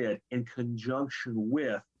administration did in conjunction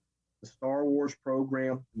with the Star Wars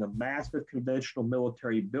program and the massive conventional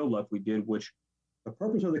military buildup we did, which the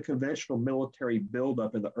purpose of the conventional military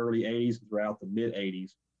buildup in the early 80s and throughout the mid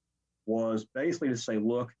 80s was basically to say,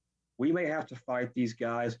 look, we may have to fight these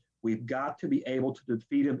guys. We've got to be able to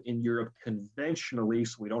defeat them in Europe conventionally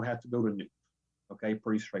so we don't have to go to nukes. Okay,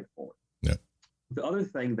 pretty straightforward. Yeah. The other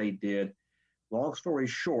thing they did, long story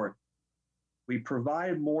short, we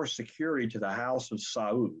provided more security to the House of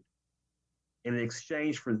Saud in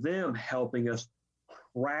exchange for them helping us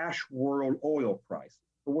crash world oil prices.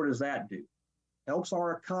 So what does that do? Helps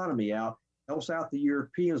our economy out, helps out the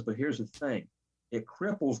Europeans, but here's the thing. It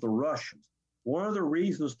cripples the Russians. One of the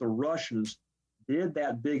reasons the Russians did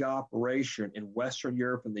that big operation in Western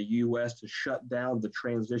Europe and the U.S. to shut down the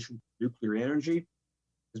transition to nuclear energy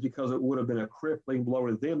is because it would have been a crippling blow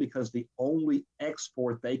to them, because the only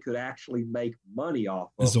export they could actually make money off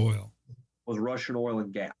of is oil. Was Russian oil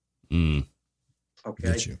and gas.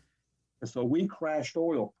 Okay. And so we crashed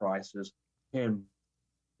oil prices and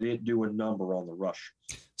did do a number on the Russians.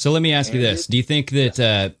 So let me ask you this. Do you think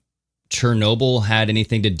that Chernobyl had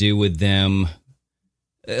anything to do with them?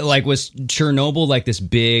 Like, was Chernobyl like this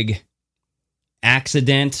big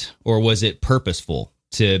accident, or was it purposeful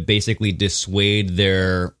to basically dissuade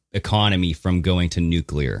their economy from going to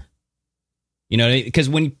nuclear? You know, because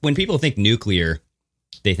when people think nuclear,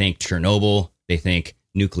 they think Chernobyl, they think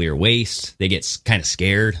nuclear waste, they get kind of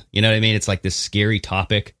scared. You know what I mean? It's like this scary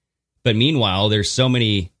topic. But meanwhile, there's so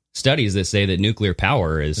many studies that say that nuclear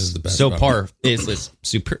power is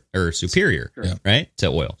superior, Sure. right, to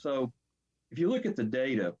oil. So if you look at the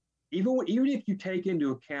data, even if you take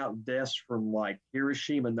into account deaths from like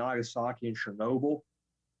Hiroshima, Nagasaki, and Chernobyl,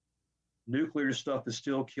 nuclear stuff has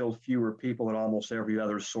still killed fewer people than almost every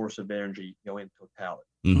other source of energy, in totality.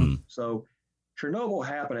 Mm-hmm. So Chernobyl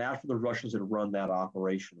happened after the Russians had run that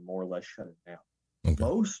operation and more or less shut it down. Okay.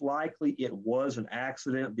 Most likely it was an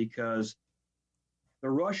accident because the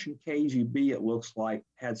Russian KGB, it looks like,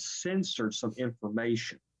 had censored some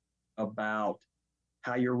information about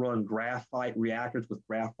how you run graphite reactors with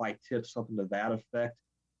graphite tips, something to that effect.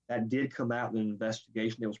 That did come out in an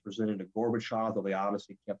investigation that was presented to Gorbachev, though they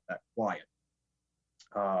obviously kept that quiet.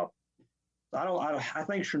 I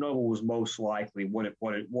think Chernobyl was most likely what it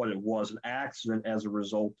was, an accident as a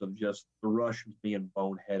result of just the Russians being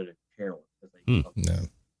boneheaded and careless. No.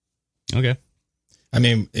 Okay. I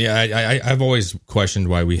mean, yeah, I've always questioned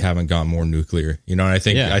why we haven't got more nuclear. You know, and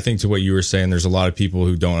I think to what you were saying, there's a lot of people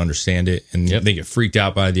who don't understand it and they get freaked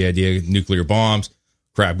out by the idea of nuclear bombs.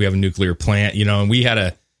 Crap, we have a nuclear plant, you know, and we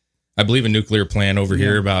had I believe a nuclear plant over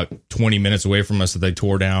here about 20 minutes away from us that they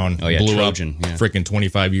tore down, blew Trojan, up freaking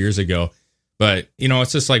 25 years ago. But, you know,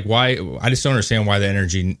 it's just like, why? I just don't understand why the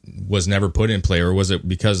energy was never put in play, or was it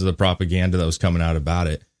because of the propaganda that was coming out about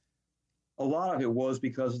it? A lot of it was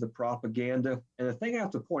because of the propaganda. And the thing I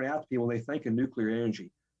have to point out to people when they think of nuclear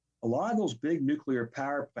energy, a lot of those big nuclear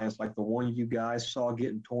power plants, like the one you guys saw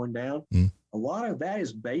getting torn down, a lot of that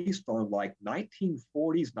is based on like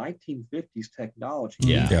 1940s, 1950s technology.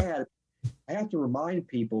 Yeah. I have to remind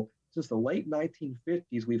people, since the late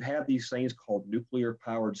 1950s, we've had these things called nuclear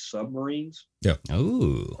powered submarines. Yeah.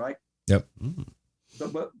 Oh. Right? Yep.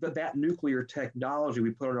 But that nuclear technology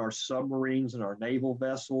we put on our submarines and our naval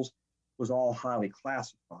vessels was all highly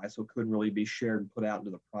classified, so it couldn't really be shared and put out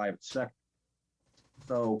into the private sector.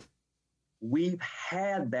 So we've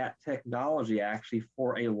had that technology actually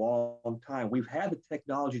for a long time. We've had the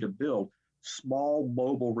technology to build small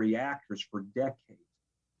mobile reactors for decades.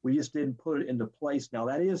 We just didn't put it into place. Now,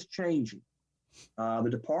 that is changing. The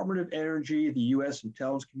Department of Energy, the U.S.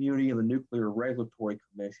 intelligence community, and the Nuclear Regulatory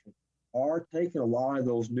Commission are taking a lot of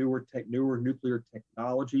those newer nuclear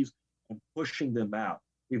technologies and pushing them out.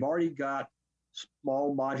 We've already got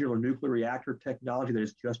small modular nuclear reactor technology that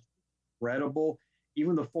is just incredible.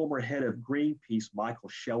 Even the former head of Greenpeace, Michael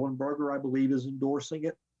Schellenberger, I believe, is endorsing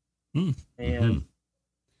it. And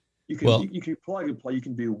you can plug and play. You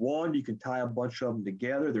can do one. You can tie a bunch of them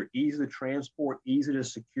together. They're easy to transport, easy to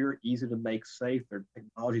secure, easy to make safe. Their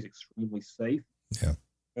technology is extremely safe. Yeah.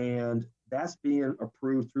 And that's being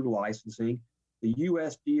approved through licensing. The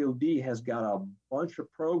U.S. DoD has got a bunch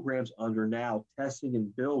of programs under now testing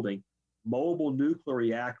and building mobile nuclear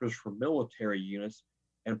reactors for military units.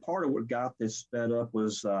 And part of what got this sped up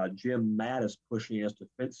was Jim Mattis pushing as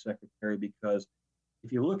defense secretary, because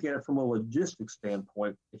if you look at it from a logistics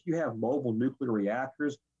standpoint, if you have mobile nuclear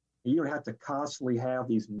reactors, you don't have to constantly have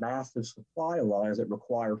these massive supply lines that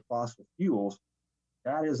require fossil fuels.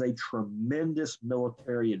 That is a tremendous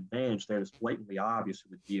military advantage that is blatantly obvious to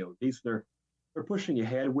the DoD. So they're pushing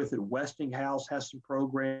ahead with it. Westinghouse has some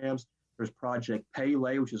programs. There's Project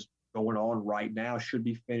Pele, which is going on right now, should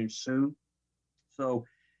be finished soon. So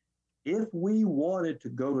if we wanted to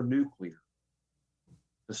go to nuclear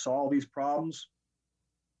to solve these problems,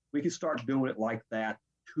 we could start doing it like that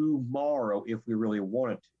tomorrow if we really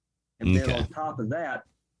wanted to. And then on top of that,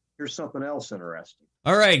 here's something else interesting.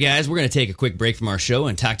 All right, guys, we're going to take a quick break from our show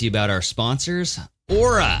and talk to you about our sponsors.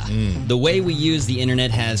 Aura. The way we use the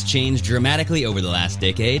internet has changed dramatically over the last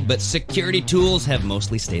decade, but security tools have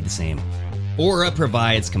mostly stayed the same. Aura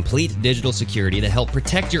provides complete digital security to help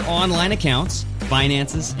protect your online accounts,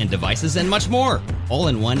 finances, and devices, and much more, all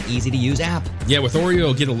in one easy-to-use app. Yeah, with Aura,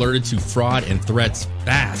 you'll get alerted to fraud and threats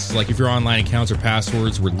fast. Like if your online accounts or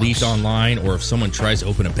passwords were leaked online, or if someone tries to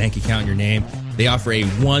open a bank account in your name, they offer a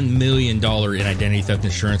 $1 million in identity theft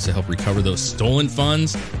insurance to help recover those stolen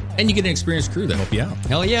funds. And you get an experienced crew to help you out.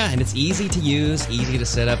 Hell yeah, and it's easy to use, easy to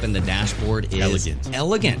set up, and the dashboard is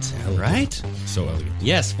elegant, right? So elegant.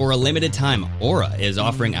 Yes, for a limited time, Aura is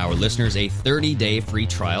offering our listeners a 30-day free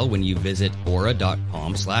trial when you visit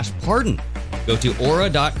aura.com/pardon. Go to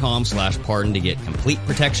aura.com/pardon to get complete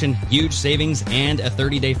protection, huge savings, and a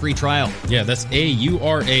 30-day free trial. Yeah, that's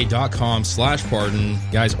aura.com/pardon.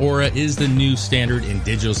 Guys, Aura is the new standard in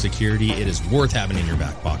digital security. It is worth having in your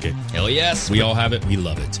back pocket. Hell yes. We all have it. We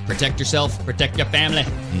love it. Protect yourself, protect your family,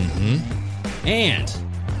 and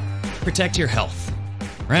protect your health,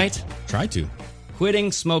 right? Try to.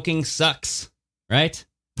 Quitting smoking sucks, right?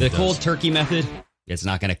 The cold turkey method, it's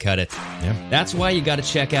not going to cut it. Yeah. That's why you got to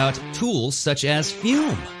check out tools such as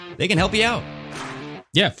Fume. They can help you out.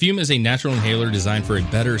 Yeah, Fume is a natural inhaler designed for a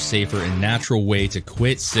better, safer, and natural way to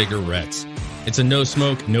quit cigarettes. It's a no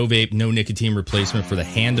smoke, no vape, no nicotine replacement for the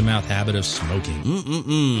hand-to-mouth habit of smoking.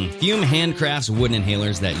 Fume handcrafts wooden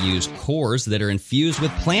inhalers that use cores that are infused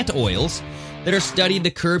with plant oils that are studied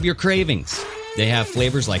to curb your cravings. They have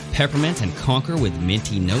flavors like peppermint and conker with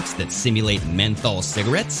minty notes that simulate menthol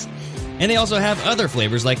cigarettes. And they also have other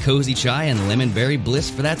flavors like cozy chai and lemon berry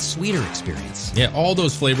bliss for that sweeter experience. Yeah, all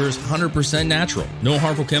those flavors, 100% natural. No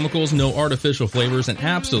harmful chemicals, no artificial flavors, and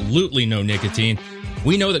absolutely no nicotine.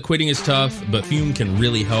 We know that quitting is tough, but Fume can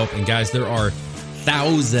really help. And guys, there are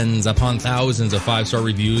thousands upon thousands of 5-star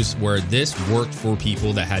reviews where this worked for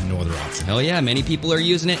people that had no other option. Hell yeah, many people are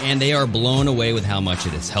using it, and they are blown away with how much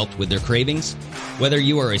it has helped with their cravings. Whether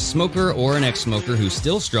you are a smoker or an ex-smoker who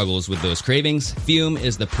still struggles with those cravings, Fume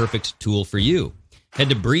is the perfect tool for you. Head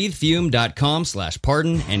to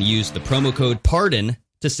breathefume.com/pardon and use the promo code PARDON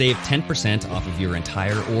to save 10% off of your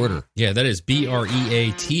entire order. Yeah, that is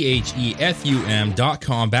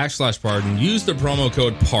BREATHEFUM.com/pardon. Use the promo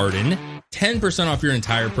code PARDON. 10% off your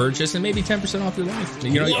entire purchase and maybe 10% off your life.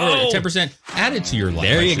 You know, or 10% added to your life.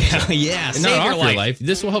 There you go. Yeah, and save not your off life. your life.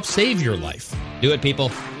 This will help save your life. Do it, people.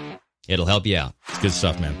 It'll help you out. It's good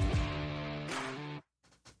stuff, man.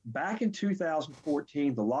 Back in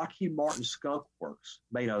 2014, the Lockheed Martin Skunk Works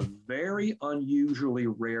made a very unusually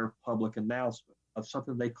rare public announcement of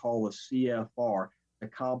something they call a CFR, the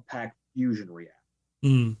Compact Fusion Reactor.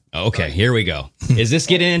 Okay, here we go. Is this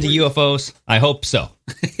getting into UFOs? I hope so.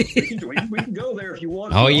 we can go there if you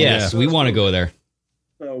want. Oh, yes, we want to go there.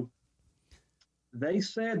 So they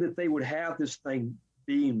said that they would have this thing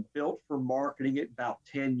being built for marketing it about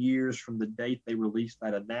 10 years from the date they released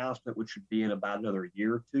that announcement, which should be in about another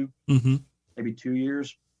year or two, maybe 2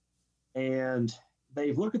 years. And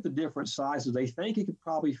they've looked at the different sizes. They think it could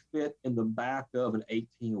probably fit in the back of an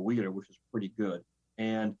 18-wheeler, which is pretty good.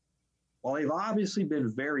 And while they've obviously been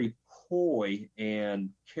very coy and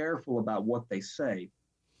careful about what they say,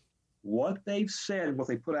 what they've said and what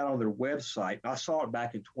they put out on their website, I saw it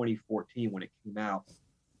back in 2014 when it came out,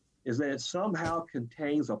 is that it somehow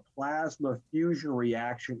contains a plasma fusion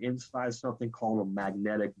reaction inside something called a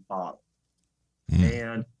magnetic bottle.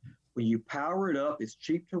 And when you power it up, it's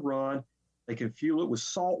cheap to run. They can fuel it with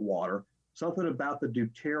salt water. Something about the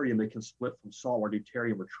deuterium that can split from salt water,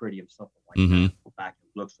 deuterium or tritium, something like that. Go back and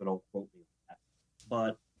look, so don't quote me on that.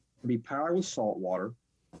 But it can be powered with salt water.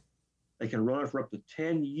 They can run it for up to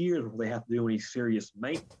 10 years before they have to do any serious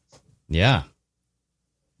maintenance. Yeah.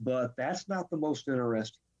 But that's not the most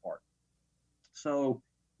interesting part. So,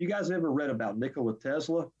 you guys ever read about Nikola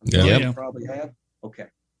Tesla? You probably have. Okay.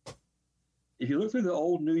 If you look through the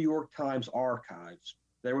old New York Times archives,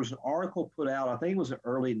 there was an article put out, I think it was in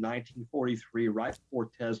early 1943, right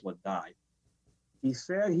before Tesla died. He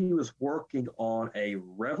said he was working on a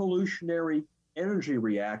revolutionary energy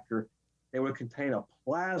reactor that would contain a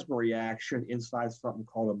plasma reaction inside something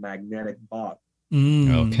called a magnetic bottle.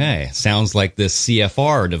 Okay. Sounds like this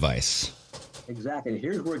CFR device. Exactly. And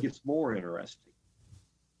here's where it gets more interesting.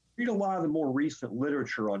 Read a lot of the more recent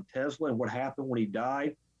literature on Tesla and what happened when he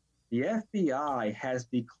died. The FBI has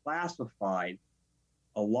declassified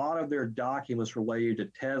a lot of their documents related to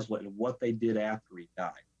Tesla and what they did after he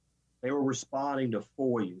died. They were responding to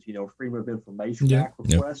FOIAs, Freedom of Information Act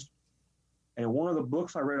requests. And in one of the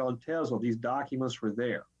books I read on Tesla, these documents were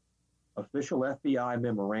there. Official FBI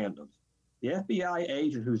memorandums. The FBI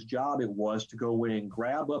agent whose job it was to go in and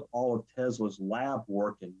grab up all of Tesla's lab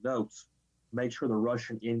work and notes, make sure the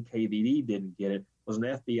Russian NKVD didn't get it, was an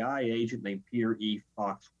FBI agent named Peter E.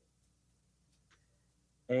 Foxworth.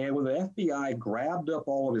 And when the FBI grabbed up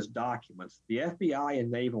all of his documents, the FBI and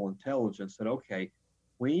Naval Intelligence said, okay,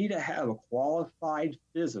 we need to have a qualified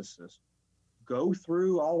physicist go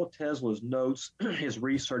through all of Tesla's notes, his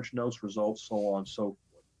research notes, results, so on and so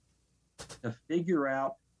forth, to figure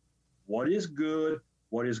out what is good,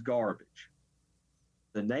 what is garbage.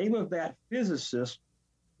 The name of that physicist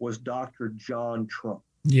was Dr. John Trump.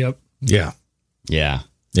 Yep. Yeah. Yeah.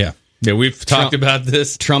 Yeah. Yeah. We've talked about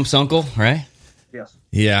this. Trump's uncle, right? Yes.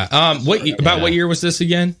 Yeah. What year was this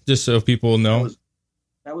again? Just so people know.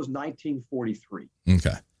 That was 1943.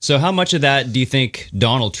 Okay. So how much of that do you think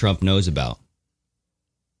Donald Trump knows about?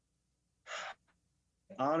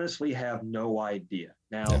 Honestly, have no idea.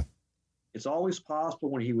 Now, it's always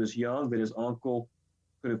possible when he was young that his uncle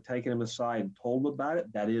could have taken him aside and told him about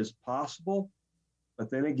it. That is possible.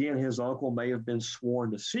 But then again, his uncle may have been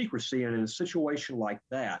sworn to secrecy. And in a situation like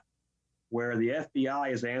that, where the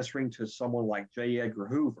FBI is answering to someone like J. Edgar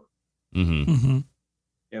Hoover,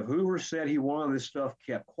 if Hoover said he wanted this stuff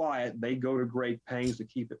kept quiet, they go to great pains to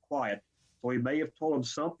keep it quiet. So he may have told him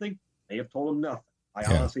something, may have told him nothing. I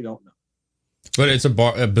honestly don't know. But it's a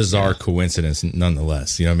bizarre coincidence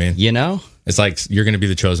nonetheless. You know what I mean? It's like you're going to be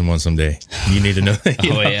the chosen one someday. You need to know.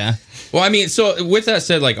 Yeah. Well, I mean, so with that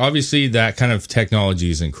said, like, obviously that kind of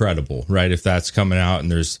technology is incredible, right? If that's coming out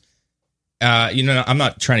and there's, I'm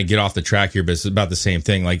not trying to get off the track here, but it's about the same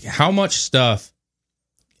thing. Like, how much stuff,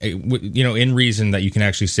 in reason that you can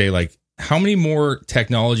actually say, like, how many more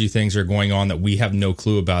technology things are going on that we have no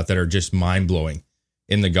clue about that are just mind blowing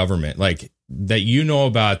in the government, like that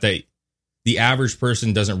about that the average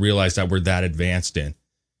person doesn't realize that we're that advanced in.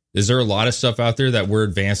 Is there a lot of stuff out there that we're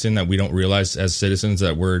advanced in that we don't realize as citizens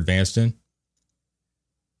that we're advanced in?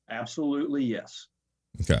 Absolutely, yes.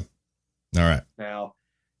 Okay. All right. Now,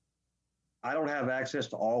 I don't have access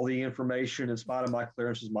to all the information. In spite of my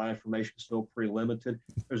clearances, my information is still pretty limited.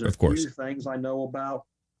 There's a few things I know about,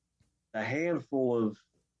 a handful of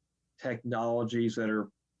technologies that are,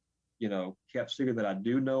 kept secret that I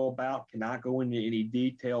do know about. Cannot go into any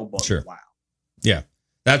detail, but sure. Wow. Yeah.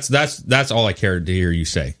 That's all I cared to hear you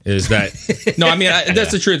say is that, no, I mean,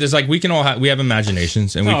 that's the truth. It's like we can all we have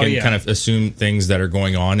imaginations and we can kind of assume things that are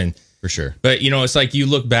going on and for sure. But, it's like you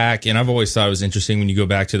look back and I've always thought it was interesting when you go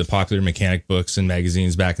back to the popular mechanic books and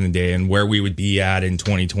magazines back in the day and where we would be at in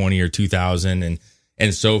 2020 or 2000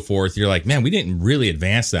 and so forth. You're like, man, we didn't really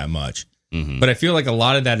advance that much. Mm-hmm. But I feel like a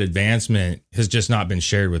lot of that advancement has just not been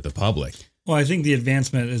shared with the public. Well, I think the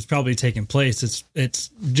advancement has probably taken place. It's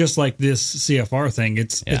just like this CFR thing.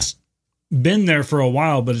 It's been there for a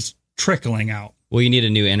while, but it's trickling out. Well, you need a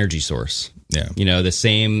new energy source. Yeah. The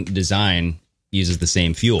same design uses the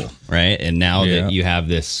same fuel, right? And now that you have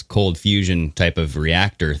this cold fusion type of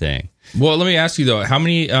reactor thing. Well, let me ask you though, how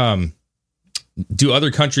many do other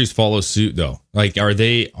countries follow suit though? Like, are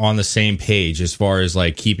they on the same page as far as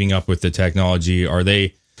like keeping up with the technology? Are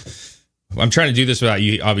they? I'm trying to do this without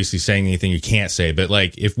you obviously saying anything you can't say, but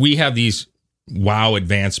like if we have these wow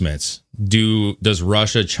advancements, does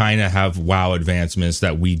Russia, China have wow advancements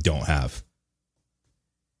that we don't have?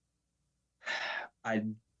 I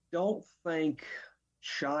don't think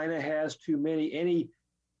China has too many.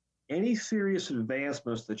 Any serious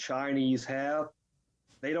advancements the Chinese have,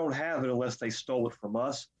 they don't have it unless they stole it from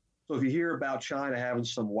us. So if you hear about China having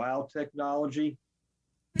some wow technology,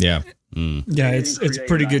 yeah, it's a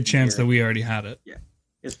pretty good chance that we already had it. Yeah,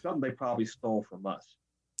 it's something they probably stole from us.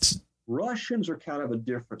 Russians are kind of a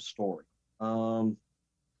different story. I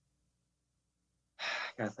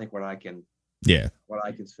gotta think what I can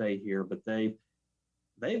say here, but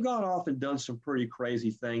they've gone off and done some pretty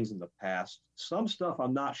crazy things in the past. Some stuff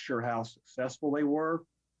I'm not sure how successful they were.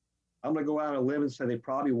 I'm going to go out on a limb and say they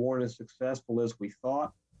probably weren't as successful as we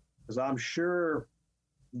thought, because I'm sure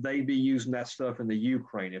they'd be using that stuff in the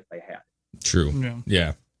Ukraine if they had it. True.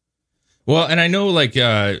 Yeah. Well, and I know, like,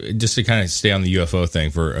 just to kind of stay on the UFO thing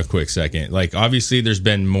for a quick second, like, obviously there's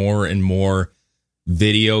been more and more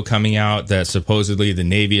video coming out that supposedly the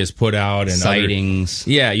Navy has put out and sightings.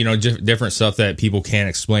 Different stuff that people can't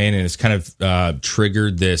explain. And it's kind of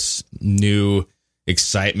triggered this new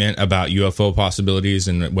excitement about UFO possibilities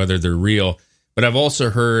and whether they're real. But I've also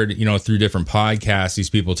heard, through different podcasts, these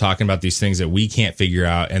people talking about these things that we can't figure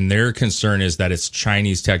out. And their concern is that it's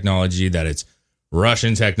Chinese technology, that it's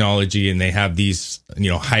Russian technology, and they have these,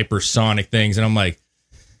 hypersonic things. And I'm like,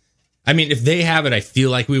 I mean, if they have it, I feel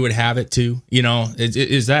like we would have it too.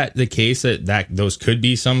 Is that the case that those could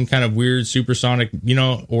be some kind of weird supersonic,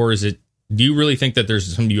 or is it, do you really think that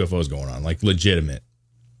there's some UFOs going on, like legitimate?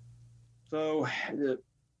 So the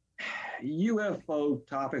UFO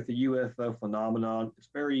topic, the UFO phenomenon, it's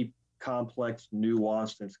very complex,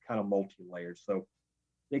 nuanced, and it's kind of multi-layered. So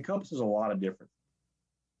it encompasses a lot of different things.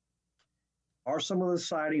 Are some of the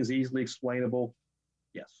sightings easily explainable?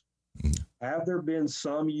 Yes. Have there been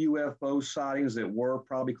some UFO sightings that were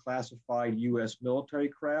probably classified U.S. military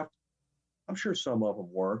craft? I'm sure some of them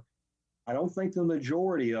were. I don't think the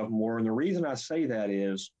majority of them were. And the reason I say that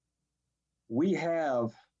is we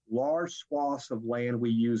have large swaths of land we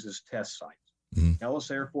use as test sites. Mm-hmm.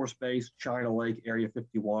 Ellis Air Force Base, China Lake, Area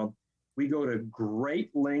 51. We go to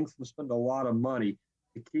great lengths and spend a lot of money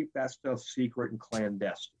to keep that stuff secret and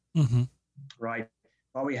clandestine. Mm-hmm. Right?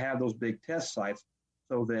 Why we have those big test sites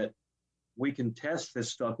so that we can test this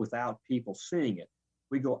stuff without people seeing it.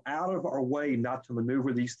 We go out of our way not to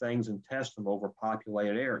maneuver these things and test them over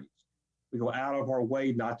populated areas. We go out of our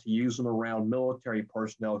way not to use them around military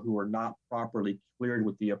personnel who are not properly cleared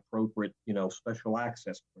with the appropriate, special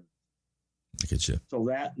access permits. I get you. So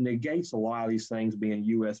that negates a lot of these things being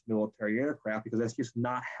U.S. military aircraft, because that's just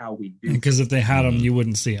not how we do it. Because if they had them, you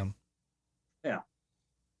wouldn't see them. Yeah.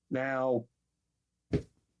 Now,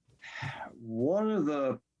 one of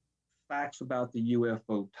the facts about the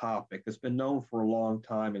UFO topic that's been known for a long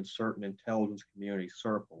time in certain intelligence community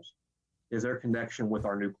circles is their connection with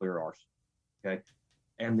our nuclear arsenal. Okay.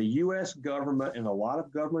 And the U.S. government and a lot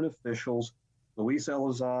of government officials, Luis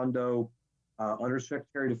Elizondo,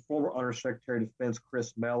 former Undersecretary of Defense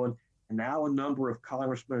Chris Mellon, and now a number of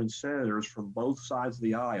congressmen and senators from both sides of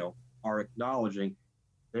the aisle are acknowledging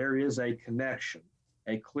there is a connection,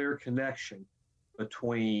 a clear connection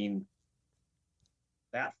between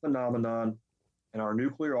that phenomenon and our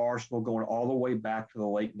nuclear arsenal going all the way back to the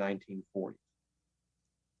late 1940s.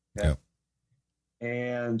 Okay?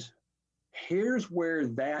 And here's where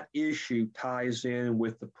that issue ties in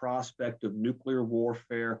with the prospect of nuclear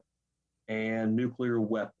warfare and nuclear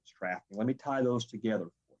weapons trafficking. Let me tie those together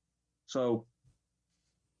for you. So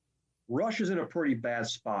Russia's in a pretty bad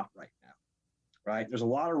spot right now, right? There's a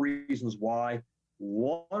lot of reasons why.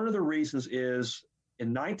 One of the reasons is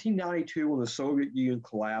in 1992, when the Soviet Union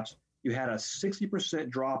collapsed, you had a 60%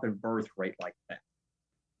 drop in birth rate like that.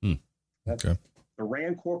 Okay. The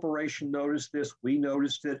RAND Corporation noticed this. We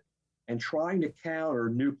noticed it. And trying to counter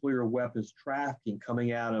nuclear weapons trafficking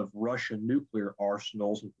coming out of Russian nuclear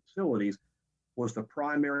arsenals and facilities was the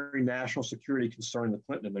primary national security concern the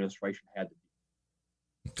Clinton administration had to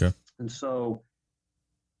be. Okay. And so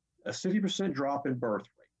a 60% drop in birth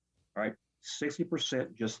rate, right?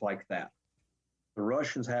 60% just like that. The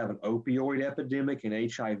Russians have an opioid epidemic, an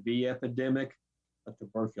HIV epidemic, a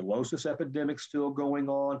tuberculosis epidemic still going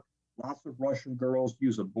on. Lots of Russian girls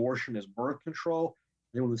use abortion as birth control.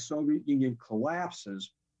 And when the Soviet Union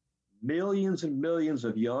collapses, millions and millions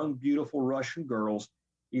of young, beautiful Russian girls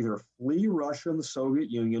either flee Russia and the Soviet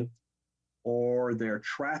Union, or they're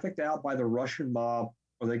trafficked out by the Russian mob,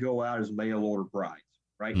 or they go out as mail order brides,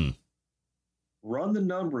 right? Run the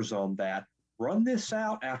numbers on that. Run this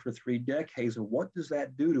out after 3 decades, and what does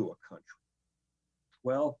that do to a country?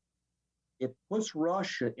 Well, it puts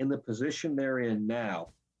Russia in the position they're in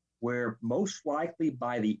now, where most likely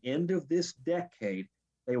by the end of this decade,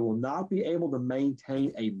 they will not be able to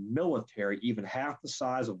maintain a military even half the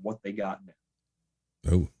size of what they got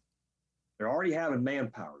now. Oh. They're already having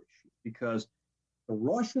manpower issues because the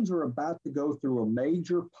Russians are about to go through a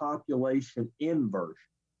major population inversion,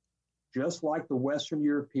 just like the Western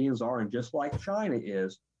Europeans are and just like China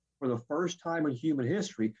is, for the first time in human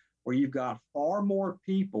history, where you've got far more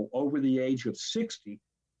people over the age of 60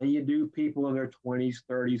 than you do people in their 20s,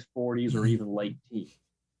 30s, 40s, or even late teens.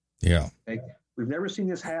 Yeah. Okay? We've never seen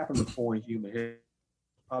this happen before in human history.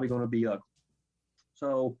 It's probably going to be ugly.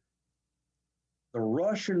 So the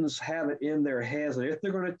Russians have it in their heads that if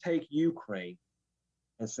they're going to take Ukraine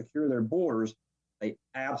and secure their borders, they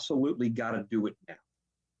absolutely got to do it now.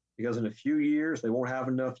 Because in a few years, they won't have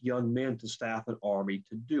enough young men to staff an army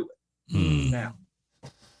to do it. Now,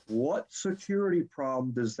 what security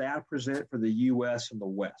problem does that present for the U.S. and the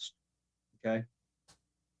West? Okay.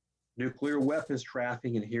 Nuclear weapons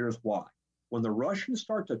trafficking, and here's why. When the Russians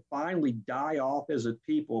start to finally die off as a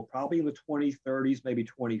people, probably in the 2030s, maybe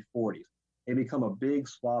 2040s, they become a big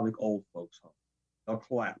Slavic old folks home. They'll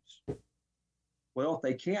collapse. Well, if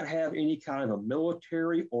they can't have any kind of a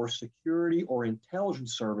military or security or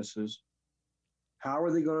intelligence services, how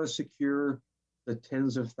are they going to secure the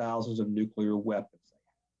tens of thousands of nuclear weapons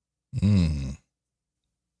they have?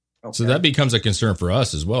 Okay. So that becomes a concern for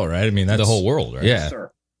us as well, right? I mean, that's the whole world, right? Yeah. Yes,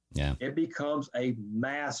 sir. Yeah. It becomes a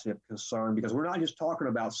massive concern because we're not just talking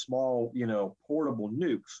about small, portable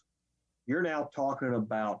nukes. You're now talking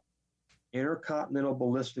about intercontinental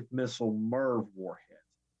ballistic missile MIRV warheads,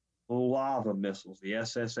 lava missiles, the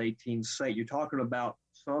SS-18 Sate. You're talking about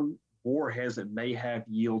some warheads that may have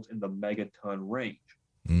yields in the megaton range.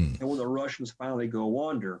 And when the Russians finally go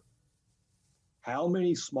under, how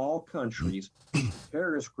many small countries,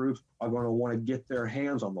 terrorist groups, are going to want to get their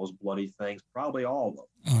hands on those bloody things? Probably all of them.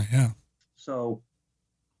 Oh, yeah. So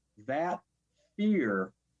that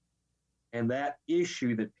fear and that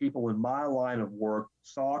issue that people in my line of work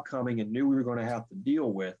saw coming and knew we were going to have to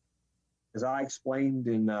deal with, as I explained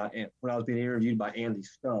when I was being interviewed by Andy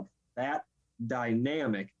Stubbs, that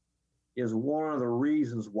dynamic is one of the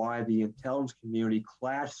reasons why the intelligence community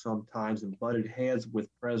clashed sometimes and butted heads with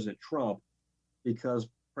President Trump, because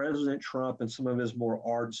President Trump and some of his more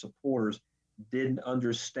ardent supporters didn't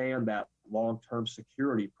understand that long-term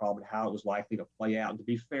security problem, how it was likely to play out. And to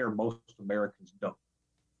be fair, most Americans don't.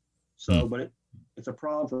 So, but it's a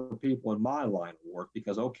problem for people in my line of work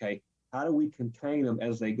because, okay, how do we contain them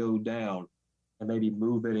as they go down and maybe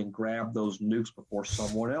move in and grab those nukes before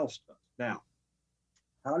someone else does? Now,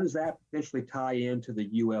 how does that potentially tie into the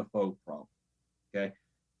UFO problem? Okay,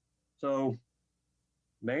 so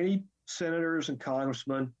many senators and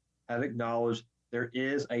congressmen have acknowledged there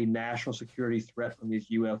is a national security threat from these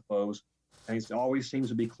UFOs, and it always seems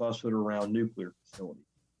to be clustered around nuclear facilities.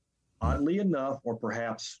 Oddly enough, or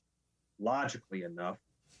perhaps logically enough,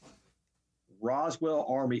 Roswell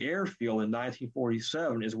Army Airfield in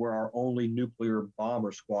 1947 is where our only nuclear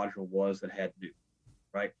bomber squadron was that had nukes,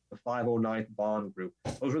 right? The 509th Bomb Group.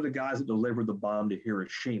 Those are the guys that delivered the bomb to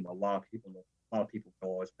Hiroshima. A lot of people don't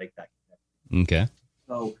always make that connection. Okay.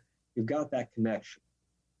 So you've got that connection.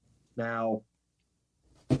 Now,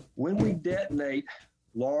 when we detonate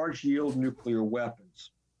large yield nuclear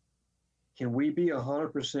weapons, can we be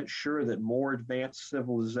 100% sure that more advanced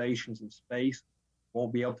civilizations in space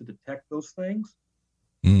won't be able to detect those things?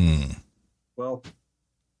 Well,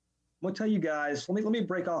 I'm going to tell you guys, let me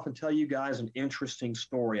break off and tell you guys an interesting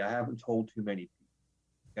story I haven't told too many people,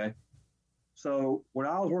 okay? So when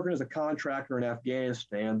I was working as a contractor in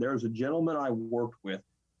Afghanistan, there was a gentleman I worked with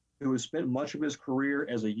who has spent much of his career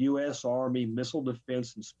as a U.S. Army missile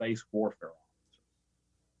defense and space warfare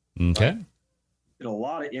officer. Okay. Did a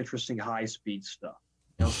lot of interesting high-speed stuff.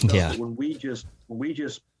 Stuff that when we just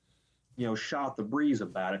shot the breeze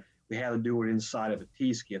about it, we had to do it inside of a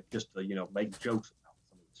T-skip just to, make jokes about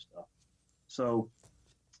some of this stuff. So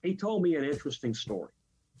he told me an interesting story.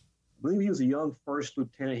 I believe he was a young first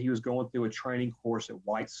lieutenant. He was going through a training course at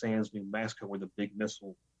White Sands, New Mexico, where the big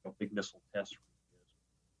missile test range is.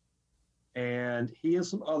 And he and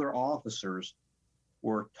some other officers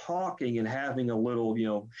were talking and having a little,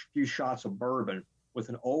 few shots of bourbon with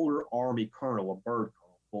an older Army colonel, a bird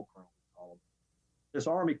colonel, full colonel, we call him. This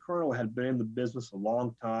Army colonel had been in the business a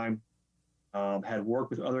long time, had worked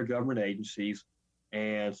with other government agencies,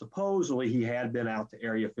 and supposedly he had been out to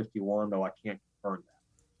Area 51, though I can't confirm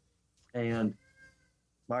that. And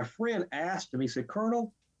my friend asked him, he said,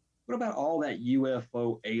 Colonel, what about all that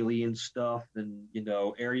UFO alien stuff and,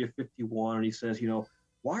 Area 51? And he says,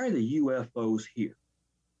 why are the UFOs here?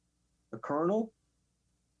 The colonel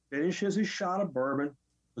finishes his shot of bourbon,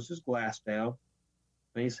 puts his glass down,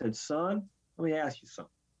 and he said, son, let me ask you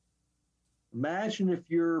something. Imagine if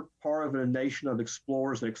you're part of a nation of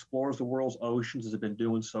explorers that explores the world's oceans as have been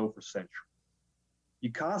doing so for centuries.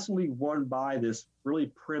 You constantly run by this really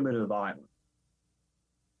primitive island.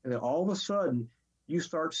 And then all of a sudden, you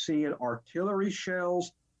start seeing artillery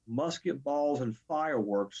shells, musket balls, and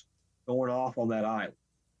fireworks going off on that island.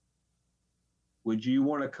 Would you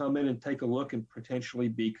want to come in and take a look and potentially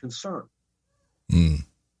be concerned?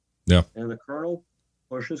 Yeah. And the colonel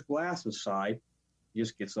pushes glass aside, he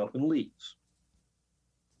just gets up and leaves.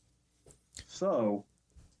 So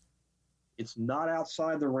it's not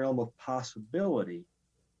outside the realm of possibility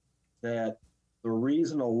that the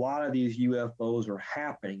reason a lot of these UFOs are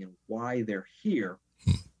happening and why they're here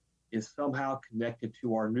is somehow connected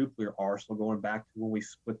to our nuclear arsenal, going back to when we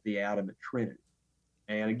split the atom at Trinity.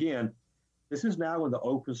 And again, this is now in the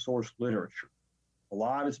open source literature. A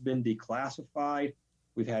lot of it's been declassified.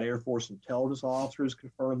 We've had Air Force intelligence officers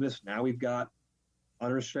confirm this. Now we've got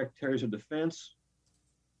undersecretaries of defense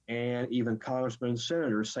and even congressmen and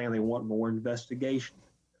senators saying they want more investigation.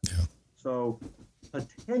 Yeah. So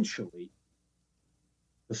potentially,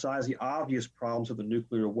 besides the obvious problems of the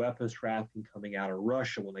nuclear weapons trafficking coming out of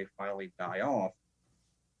Russia when they finally die off,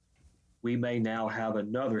 we may now have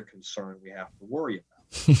another concern we have to worry about.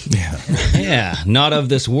 Yeah, not of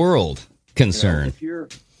this world concern. If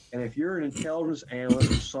you're an intelligence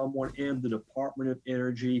analyst or someone in the Department of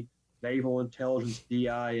Energy, Naval Intelligence,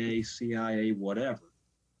 DIA, CIA, whatever,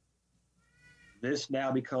 this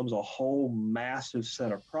now becomes a whole massive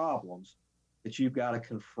set of problems that you've got to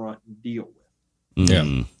confront and deal with.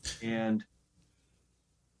 Yeah. And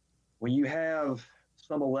when you have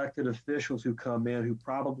some elected officials who come in who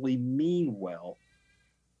probably mean well,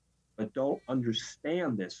 but don't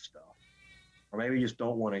understand this stuff, or maybe just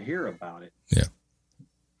don't want to hear about it,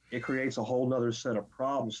 it creates a whole nother set of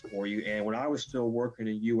problems for you. And when I was still working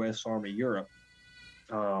in U.S. Army Europe,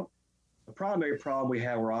 the primary problem we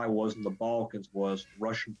had where I was in the Balkans was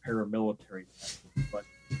Russian paramilitary. But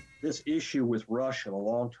this issue with Russia, the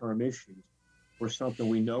long-term issues, were something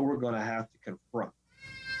we know we're going to have to confront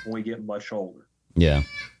when we get much older. Yeah.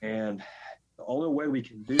 And the only way we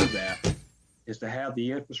can do that is to have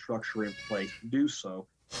the infrastructure in place to do so.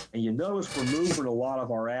 And you notice we're moving a lot of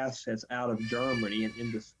our assets out of Germany and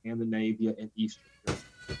into Scandinavia and Eastern Europe.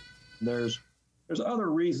 And there's other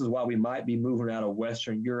reasons why we might be moving out of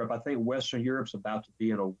Western Europe. I think Western Europe's about to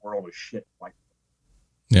be in a world of shit like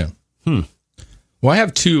that. Yeah. Well, I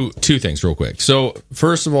have two things real quick. So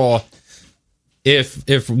first of all,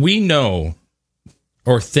 if we know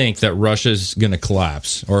or think that Russia's going to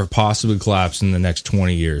collapse or possibly collapse in the next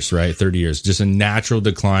 20 years, right? 30 years, just a natural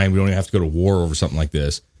decline. We don't even have to go to war over something like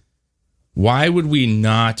this. Why would we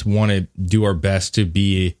not want to do our best to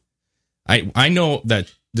be... I know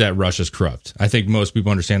that Russia's corrupt. I think most people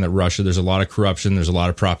understand that Russia, there's a lot of corruption. There's a lot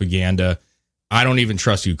of propaganda. I don't even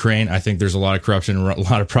trust Ukraine. I think there's a lot of corruption and a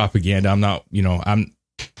lot of propaganda.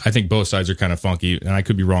 I think both sides are kind of funky, and I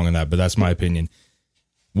could be wrong on that, but that's my opinion.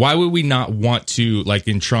 Why would we not want to, like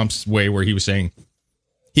in Trump's way where he was saying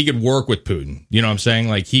he could work with Putin? You know what I'm saying?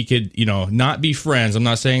 Like he could, not be friends. I'm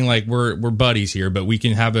not saying like we're buddies here, but we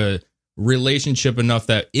can have a relationship enough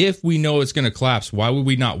that if we know it's going to collapse, why would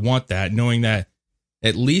we not want that, knowing that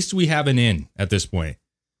at least we have an in at this point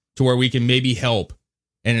to where we can maybe help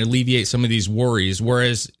and alleviate some of these worries.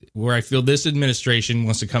 Whereas where I feel this administration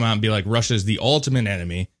wants to come out and be like, Russia is the ultimate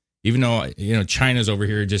enemy, even though, China's over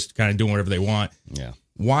here just kind of doing whatever they want. Yeah.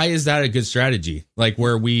 Why is that a good strategy? Like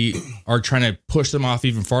where we are trying to push them off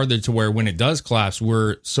even farther to where when it does collapse,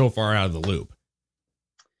 we're so far out of the loop.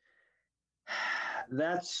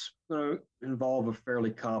 That's going to involve a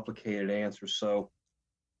fairly complicated answer. So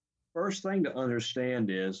first thing to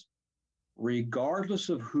understand is, regardless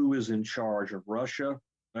of who is in charge of Russia,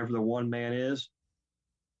 whoever the one man is,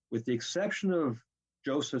 with the exception of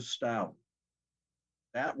Joseph Stalin,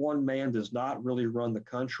 that one man does not really run the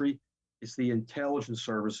country. It's the intelligence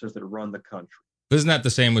services that run the country. Isn't that the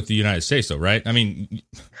same with the United States, though, right? I mean,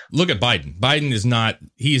 look at Biden.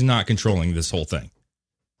 He's not controlling this whole thing.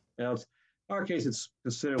 Now, in our case, it's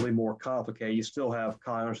considerably more complicated. You still have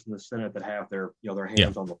Congress and the Senate that have their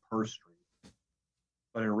hands on the purse string.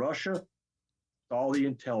 But in Russia, it's all the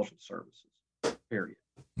intelligence services, period.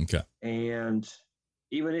 Okay. And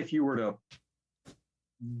even if you were to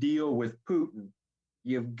deal with Putin,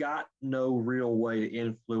 you've got no real way to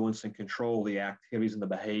influence and control the activities and the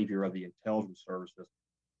behavior of the intelligence services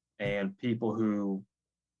and people who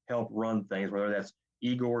help run things, whether that's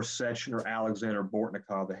Igor Sechin or Alexander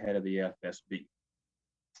Bortnikov, the head of the FSB.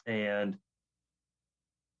 And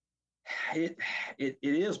it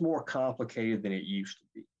is more complicated than it used to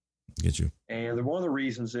be. Get you. And one of the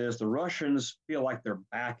reasons is the Russians feel like their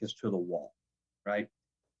back is to the wall, right?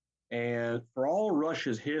 And for all of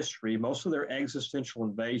Russia's history, most of their existential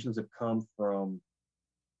invasions have come from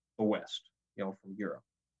the West, from Europe.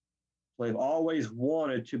 So they've always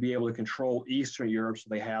wanted to be able to control Eastern Europe so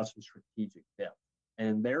they have some strategic depth. And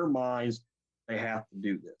in their minds, they have to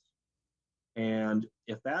do this. And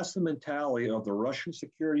if that's the mentality of the Russian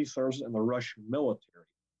security services and the Russian military,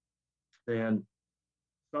 then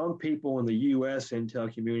some people in the U.S.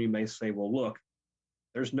 intel community may say, well, look,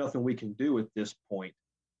 there's nothing we can do at this point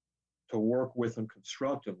to work with them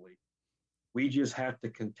constructively. We just have to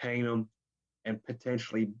contain them and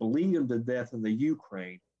potentially bleed them to death in the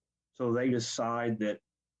Ukraine. So they decide that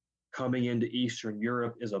coming into Eastern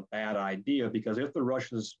Europe is a bad idea, because if the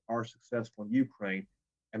Russians are successful in Ukraine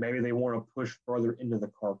and maybe they want to push further into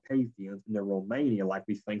the Carpathians, into Romania, like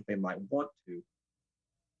we think they might want to,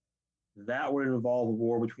 that would involve a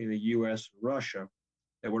war between the U.S. and Russia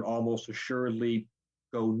that would almost assuredly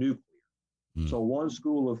go nuclear. So one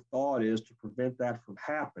school of thought is to prevent that from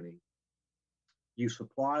happening. You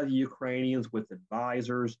supply the Ukrainians with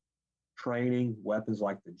advisors, training, weapons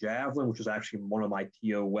like the Javelin, which is actually one of my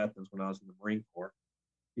TO weapons when I was in the Marine Corps.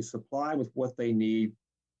 You supply with what they need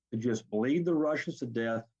to just bleed the Russians to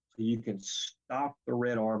death so you can stop the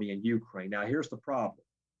Red Army in Ukraine. Now, here's the problem.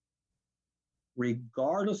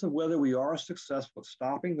 Regardless of whether we are successful at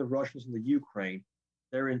stopping the Russians in the Ukraine,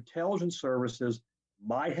 their intelligence services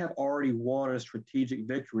might have already won a strategic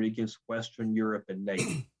victory against Western Europe and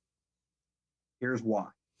NATO. Here's why.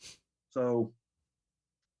 So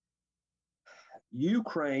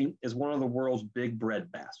Ukraine is one of the world's big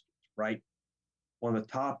bread baskets, right? One of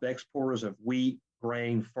the top exporters of wheat,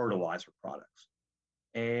 grain, fertilizer products.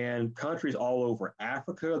 And countries all over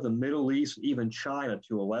Africa, the Middle East, even China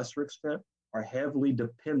to a lesser extent, are heavily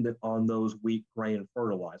dependent on those wheat, grain, and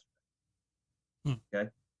fertilizer. Okay?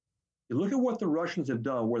 You look at what the Russians have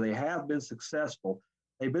done, where they have been successful.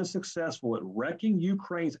 They've been successful at wrecking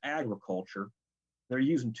Ukraine's agriculture. They're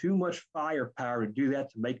using too much firepower to do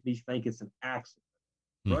that to make me think it's an accident.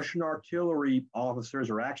 Russian artillery officers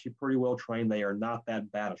are actually pretty well trained. They are not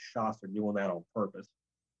that bad of shots. They're doing that on purpose.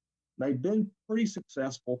 They've been pretty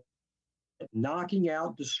successful at knocking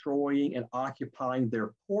out, destroying, and occupying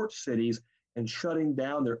their port cities and shutting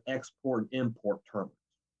down their export and import terminals.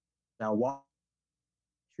 Now, why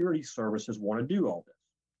security services want to do all this?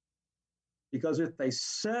 Because if they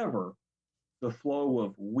sever the flow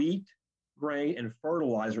of wheat, grain, and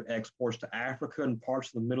fertilizer exports to Africa and parts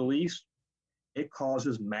of the Middle East, it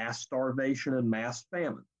causes mass starvation and mass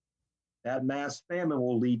famine. That mass famine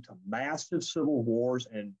will lead to massive civil wars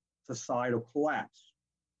and societal collapse.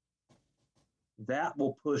 That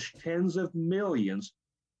will push tens of millions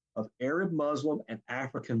of Arab, Muslim, and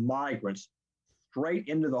African migrants straight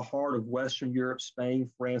into the heart of Western Europe, Spain,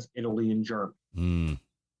 France, Italy, and Germany.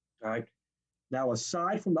 All right. Now,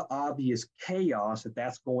 aside from the obvious chaos that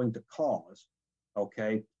that's going to cause,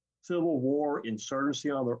 okay, civil war,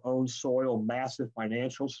 insurgency on their own soil, massive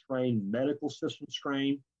financial strain, medical system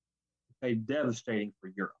strain, okay, devastating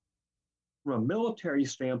for Europe. From a military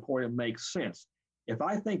standpoint, it makes sense. If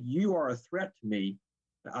I think you are a threat to me,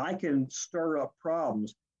 I can stir up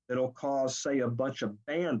problems that'll cause, say, a bunch of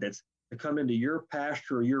bandits to come into your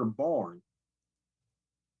pasture or your barn.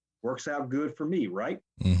 Works out good for me, right?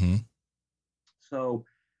 Mm-hmm. So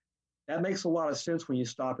that makes a lot of sense when you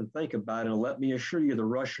stop and think about it. And let me assure you, the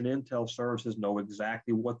Russian intel services know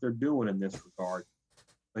exactly what they're doing in this regard.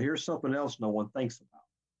 But here's something else no one thinks about.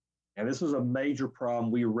 And this is a major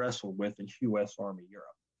problem we wrestle with in U.S. Army Europe.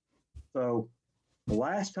 So the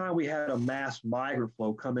last time we had a mass migrant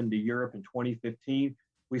flow come into Europe in 2015,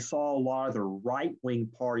 we saw a lot of the right-wing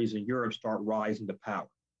parties in Europe start rising to power.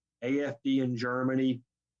 AFD in Germany,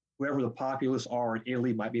 whoever the populists are in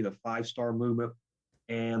Italy, might be the Five-Star Movement,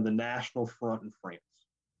 and the National Front in France.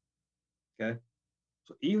 Okay?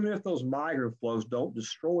 So even if those migrant flows don't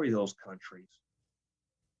destroy those countries,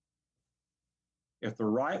 if the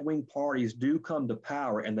right-wing parties do come to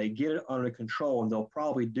power and they get it under control, and they'll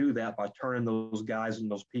probably do that by turning those guys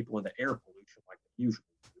and those people into air pollution like they usually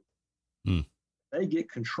do. If they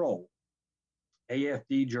get control,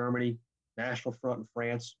 AFD Germany, National Front in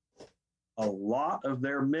France, a lot of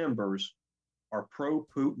their members are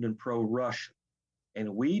pro-Putin and pro-Russian.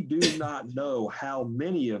 And we do not know how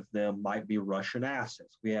many of them might be Russian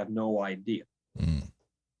assets. We have no idea.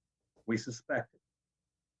 We suspect it.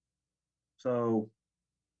 So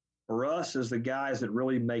for us as the guys that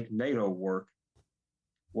really make NATO work,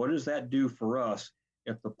 what does that do for us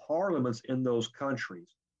if the parliaments in those countries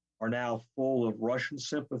are now full of Russian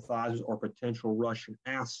sympathizers or potential Russian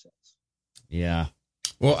assets? Yeah.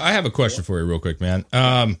 Well, I have a question for you real quick, man.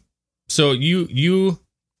 So you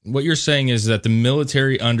what you're saying is that the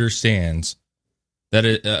military understands that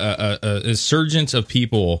a surgence of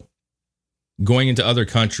people going into other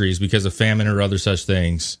countries because of famine or other such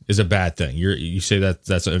things is a bad thing. You say that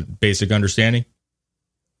that's a basic understanding?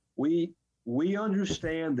 We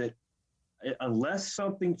understand that unless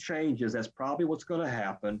something changes, that's probably what's going to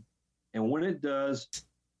happen. And when it does,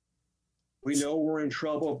 we know we're in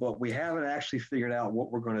trouble, but we haven't actually figured out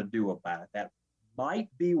what we're going to do about it. That might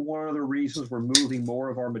be one of the reasons we're moving more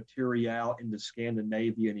of our material into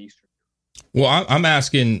Scandinavia and Eastern Europe. Well, I'm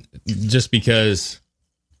asking just because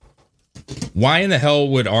why in the hell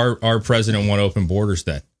would our president want open borders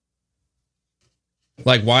then?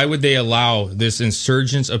 Like, why would they allow this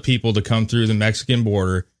insurgence of people to come through the Mexican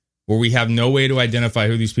border where we have no way to identify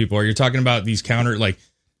who these people are? You're talking about these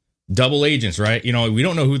double agents, right? You know, we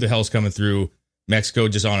don't know who the hell's coming through Mexico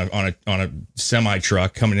just on a semi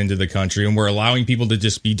truck coming into the country, and we're allowing people to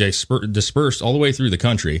just be dispersed all the way through the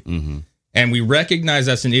country. Mm-hmm. And we recognize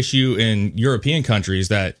that's an issue in European countries,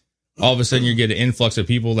 that all of a sudden you get an influx of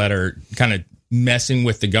people that are kind of messing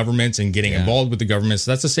with the governments and getting involved with the governments.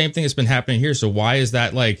 That's the same thing that's been happening here. So why is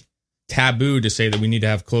that like taboo to say that we need to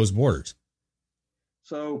have closed borders?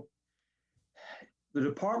 So the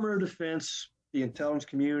Department of Defense, the intelligence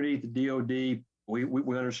community, the DOD,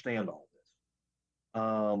 we understand all this.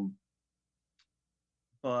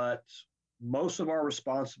 But most of our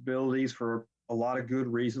responsibilities, for a lot of good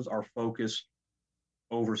reasons, are focused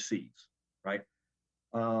overseas, right?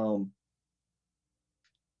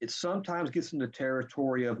 It sometimes gets into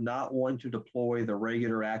territory of not wanting to deploy the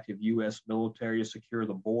regular active U.S. military to secure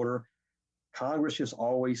the border. Congress just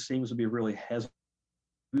always seems to be really hesitant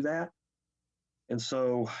to do that. And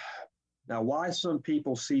so now why some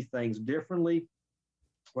people see things differently,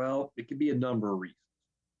 well, it could be a number of reasons.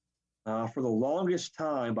 For the longest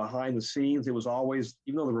time behind the scenes, it was always,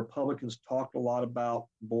 even though the Republicans talked a lot about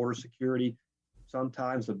border security,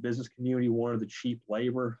 sometimes the business community wanted the cheap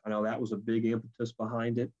labor. I know that was a big impetus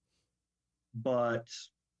behind it. But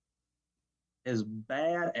as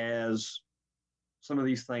bad as some of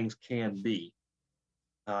these things can be,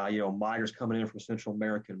 migrants coming in from Central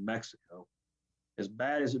America and Mexico, as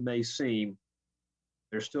bad as it may seem,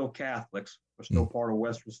 they're still Catholics. They're still part of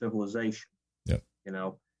Western civilization. Yep.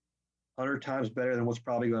 100 times better than what's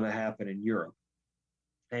probably going to happen in Europe.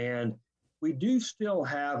 And we do still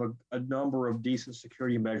have a number of decent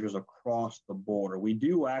security measures across the border. We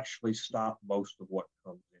do actually stop most of what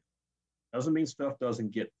comes in. Doesn't mean stuff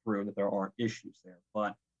doesn't get through and that there aren't issues there.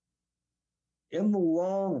 But in the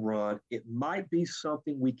long run, it might be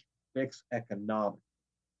something we can fix economically.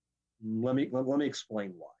 Let me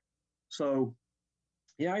explain why. So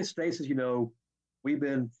the United States, as you know, we've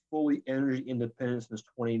been fully energy independent since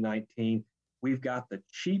 2019. We've got the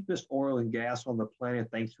cheapest oil and gas on the planet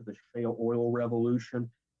thanks to the shale oil revolution.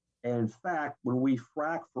 And in fact, when we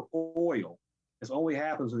frack for oil, this only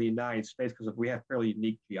happens in the United States because we have fairly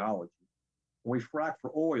unique geology. When we frack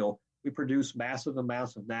for oil, we produce massive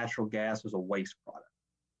amounts of natural gas as a waste product.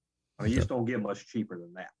 I mean, you just don't get much cheaper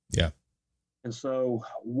than that. Yeah. And so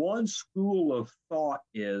one school of thought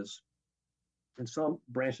is, in some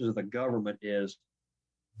branches of the government, is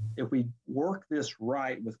if we work this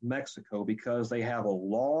right with Mexico, because they have a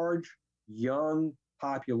large, young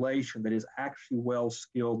population that is actually well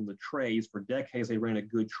skilled in the trades. For decades, they ran a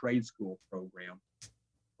good trade school program.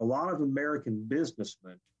 A lot of American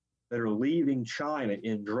businessmen that are leaving China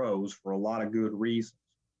in droves for a lot of good reasons.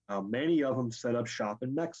 Many of them set up shop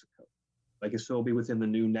in Mexico. They can still be within the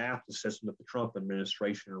new NAFTA system that the Trump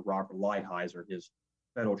administration or Robert Lighthizer, his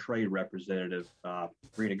federal trade representative,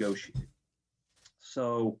 renegotiated.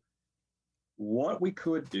 So what we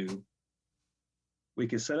could do, we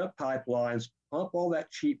could set up pipelines, pump all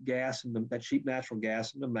that cheap gas and that cheap natural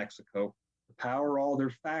gas into Mexico, power all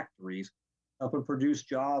their factories, help and produce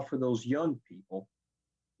jobs for those young people.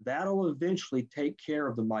 That'll eventually take care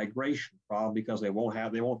of the migration problem because they won't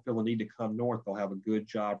feel the need to come north. They'll have a good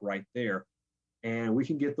job right there. And we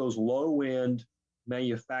can get those low-end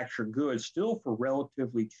manufactured goods still for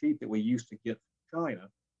relatively cheap that we used to get from China.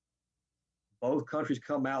 Both countries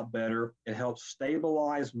come out better. It helps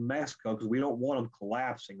stabilize Mexico because we don't want them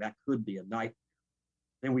collapsing. That could be a nightmare.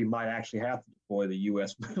 Then we might actually have to deploy the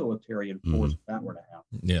U.S. military and force if that were to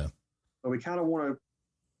happen. Yeah. So we kind of want to,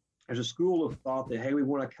 there's a school of thought that, hey, we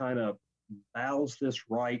want to kind of balance this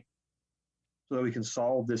right so that we can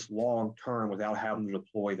solve this long term without having to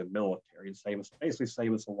deploy the military and basically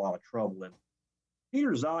save us a lot of trouble. And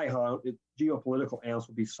Peter Zeihan, geopolitical analyst,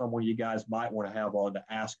 would be someone you guys might want to have on to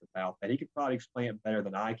ask about that. He could probably explain it better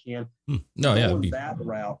than I can. That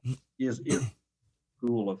route is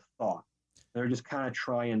school of thought. They're just kind of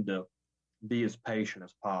trying to be as patient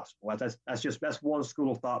as possible. That's one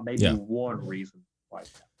school of thought, maybe one reason why.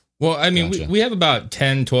 Well, I mean, we have about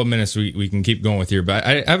 10, 12 minutes we can keep going with here, but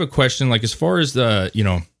I have a question, like as far as the,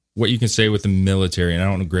 what you can say with the military, and I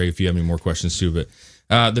don't know, Greg, if you have any more questions too, but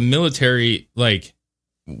the military, like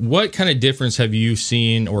what kind of difference have you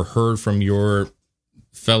seen or heard from your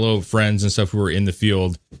fellow friends and stuff who are in the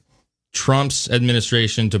field, Trump's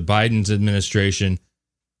administration to Biden's administration?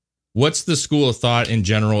 What's the school of thought in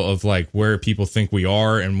general of like where people think we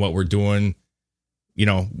are and what we're doing?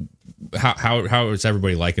 How is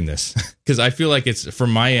everybody liking this? Because I feel like it's,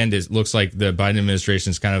 from my end, it looks like the Biden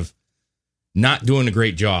administration is kind of not doing a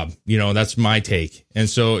great job. That's my take. And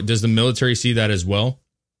so does the military see that as well?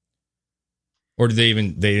 Or do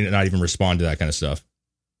they not even respond to that kind of stuff?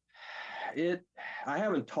 I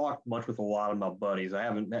haven't talked much with a lot of my buddies. I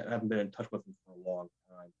haven't been in touch with them for a long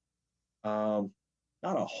time.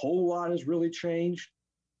 Not a whole lot has really changed.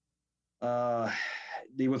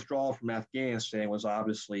 The withdrawal from Afghanistan was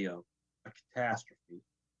obviously a catastrophe.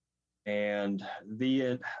 And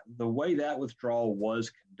the way that withdrawal was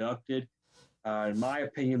conducted, in my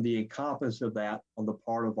opinion, the incompetence of that on the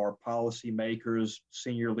part of our policymakers,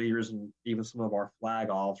 senior leaders, and even some of our flag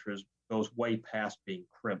officers goes way past being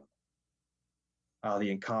criminal. The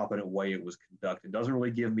incompetent way it was conducted doesn't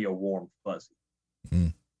really give me a warm fuzzy.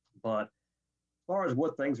 But as far as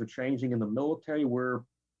what things are changing in the military, we're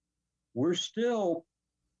still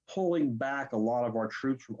pulling back a lot of our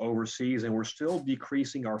troops from overseas, and we're still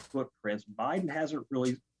decreasing our footprints. Biden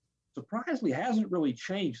surprisingly hasn't really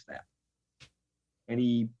changed that. And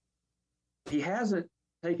he hasn't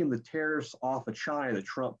taken the tariffs off of China that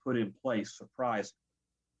Trump put in place, surprisingly.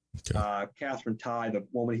 Okay. Catherine Tai, the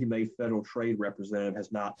woman he made federal trade representative,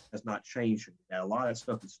 has not changed that. A lot of that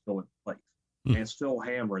stuff is still in place. And it's still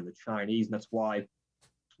hammering the Chinese. And that's why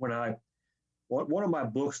one of my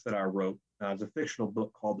books that I wrote, it's a fictional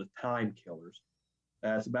book called The Time Killers.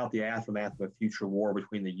 It's about the aftermath of a future war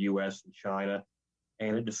between the U.S. and China.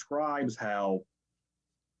 And it describes how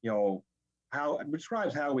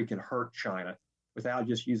we can hurt China without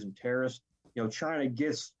just using terrorists. China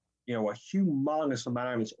gets, a humongous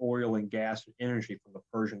amount of its oil and gas and energy from the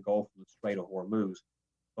Persian Gulf and the Strait of Hormuz.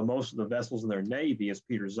 But most of the vessels in their Navy, as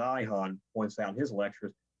Peter Zeihan points out in his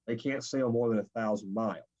lectures, they can't sail more than 1,000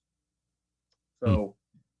 miles. So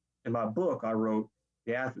in my book, I wrote,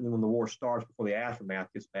 when the war starts, before the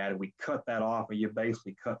aftermath gets bad, and we cut that off, and you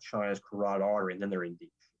basically cut China's carotid artery, and then they're in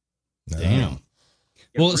deep shit. Damn.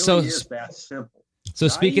 It is that simple. So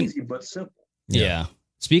Not speaking, easy, but simple. Yeah.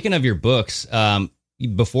 Speaking of your books,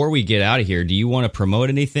 before we get out of here, do you want to promote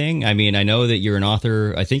anything? I mean, I know that you're an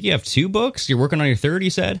author. I think you have 2 books. You're working on your 3rd, you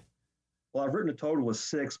said? Well, I've written a total of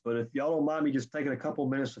 6, but if y'all don't mind me just taking a couple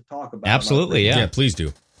minutes to talk about Absolutely, yeah, please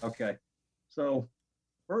do. Okay. So,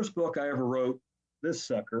 first book I ever wrote, this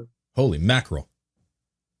sucker. Holy mackerel.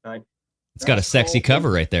 It's got a sexy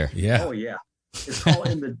cover right there. Yeah. Oh, yeah. It's called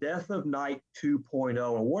In the Death of Night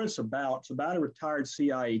 2.0. And what it's about a retired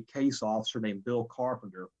CIA case officer named Bill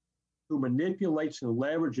Carpenter who manipulates and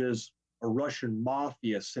leverages a Russian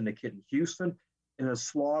mafia syndicate in Houston and is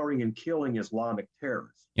slaughtering and killing Islamic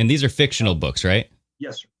terrorists. And these are fictional books, right?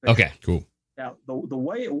 Yes, sir. Okay, cool. Now, the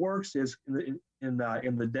way it works is in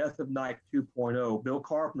the Death of Night 2.0, Bill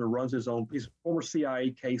Carpenter runs his own. He's a former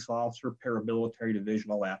CIA case officer, paramilitary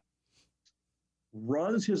division, all that.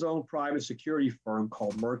 Runs his own private security firm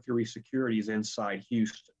called Mercury Securities inside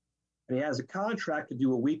Houston. And he has a contract to do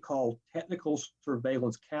what we call technical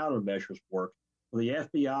surveillance countermeasures work for the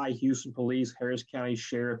FBI, Houston Police, Harris County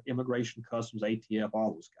Sheriff, Immigration Customs, ATF,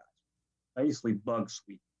 all those guys. Basically bug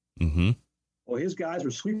sweep. Mm-hmm. Well, his guys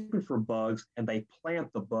are sweeping for bugs, and they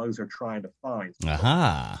plant the bugs they're trying to find.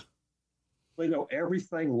 Aha. They know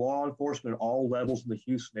everything law enforcement at all levels in the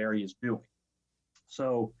Houston area is doing.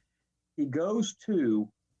 So he goes to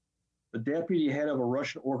the deputy head of a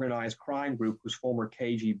Russian organized crime group who's former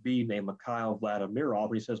KGB named Mikhail Vladimirov,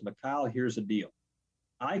 and he says, Mikhail, here's the deal.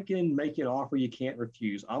 I can make you an offer you can't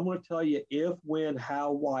refuse. I'm going to tell you if, when,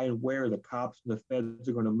 how, why, and where the cops and the feds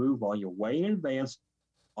are going to move on you way in advance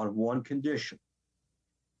on one condition.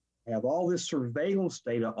 Have all this surveillance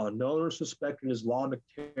data on known or suspected Islamic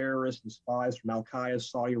terrorists and spies from Al-Qaeda,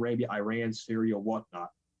 Saudi Arabia, Iran, Syria,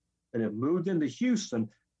 whatnot, that have moved into Houston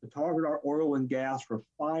to target our oil and gas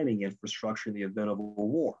refining infrastructure in the event of a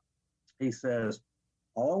war. He says,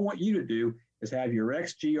 all I want you to do is have your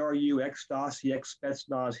ex-GRU, ex-Stasi,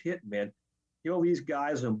 ex-Spetsnaz hitmen kill these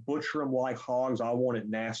guys and butcher them like hogs. I want it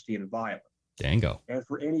nasty and violent. Dango. And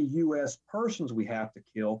for any U.S. persons we have to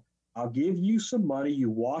kill, I'll give you some money. You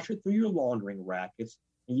wash it through your laundering rackets,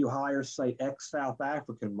 and you hire, say, ex-South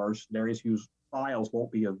African mercenaries whose files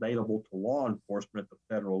won't be available to law enforcement at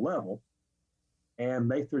the federal level, and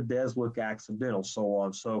make their deaths look accidental, so on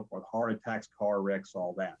and so forth. Heart attacks, car wrecks,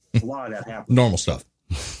 all that. A lot of that happens. Normal stuff.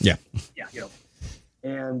 Yeah. Yeah, you know.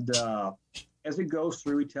 And as it goes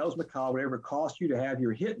through, he tells Mikhail, whatever it costs you to have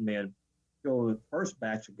your hitmen kill the first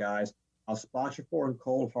batch of guys, I'll spot you for in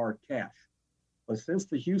cold hard cash. But since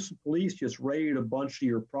the Houston police just raided a bunch of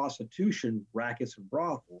your prostitution rackets and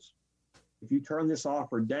brothels, if you turn this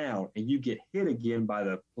offer down and you get hit again by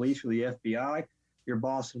the police or the FBI, your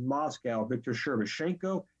boss in Moscow, Viktor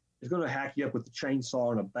Shevchenko, is going to hack you up with a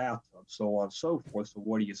chainsaw in a bathtub, so on and so forth. So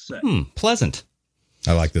what do you say? Pleasant.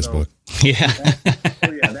 I like this book. Yeah.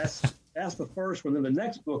 That's the first one. Then the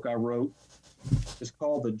next book I wrote is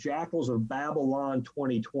called The Jackals of Babylon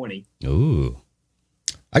 2020. Ooh.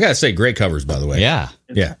 I got to say, great covers, by the way. Yeah.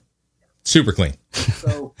 Yeah. Super clean.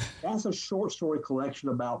 So that's a short story collection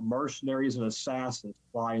about mercenaries and assassins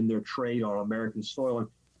plying their trade on American soil. And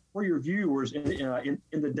for your viewers, in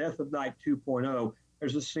the Death of Night 2.0,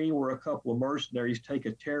 there's a scene where a couple of mercenaries take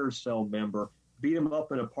a terror cell member, beat him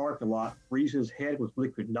up in a parking lot, freeze his head with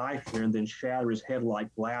liquid nitrogen, and then shatter his head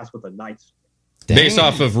like glass with a nightstick. Based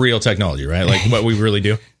off of real technology, right? Like what we really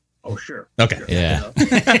do? Oh, sure. Okay. Sure. Yeah.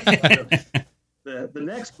 The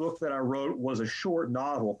next book that I wrote was a short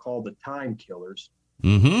novel called The Time Killers.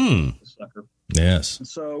 Mm-hmm. Sucker. Yes. And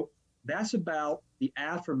so that's about the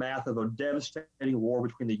aftermath of a devastating war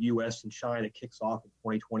between the U.S. and China that kicks off in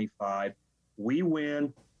 2025. We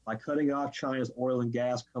win by cutting off China's oil and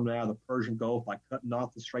gas coming out of the Persian Gulf, by cutting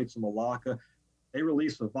off the Straits of Malacca. They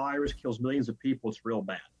release a virus, kills millions of people. It's real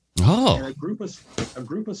bad. Oh. And a group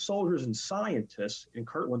of soldiers and scientists in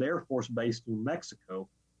Kirtland Air Force Base, New Mexico,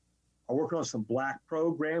 are working on some black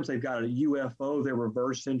programs. They've got a UFO. They're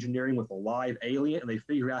reverse engineering with a live alien, and they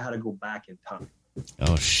figure out how to go back in time.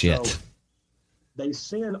 Oh, shit. So they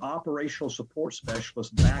send operational support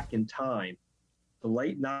specialists back in time to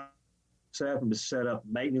late 97 to set up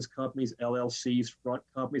maintenance companies, LLCs, front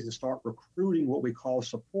companies, and start recruiting what we call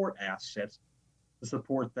support assets to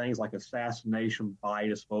support things like assassination, buy,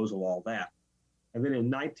 disposal, all that. And then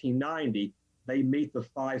in 1990, they meet the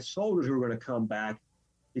 5 soldiers who are going to come back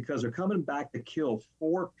because they're coming back to kill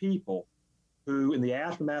 4 people who, in the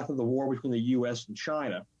aftermath of the war between the U.S. and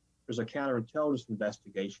China, there's a counterintelligence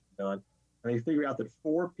investigation done, and they figure out that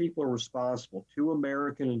 4 people are responsible, 2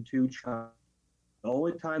 American and 2 Chinese. The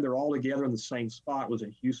only time they're all together in the same spot was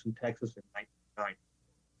in Houston, Texas in 1990.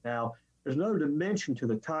 Now, there's another dimension to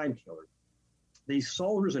the time killer. These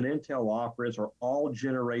soldiers and intel operatives are all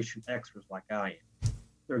Generation Xers like I am.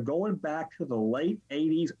 They're going back to the late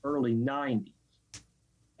 80s, early 90s,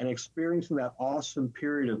 and experiencing that awesome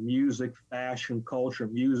period of music, fashion, culture,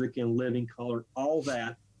 music and living color, all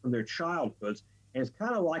that from their childhoods. And it's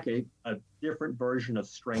kind of like a different version of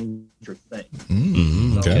Stranger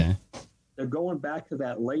Things. Okay. They're going back to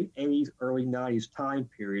that late 80s, early 90s time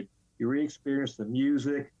period. You re-experience the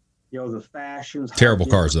music, the fashions. Terrible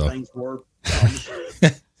cars, though. Things work.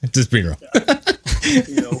 Just being real.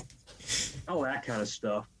 All that kind of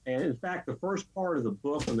stuff. And in fact, the first part of the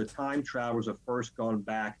book, when the time travelers have first gone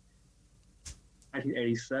back,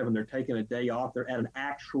 1987, they're taking a day off. They're at an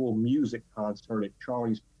actual music concert at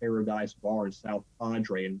Charlie's Paradise Bar in South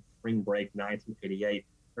Padre in spring break 1988.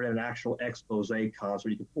 They're at an actual expose concert.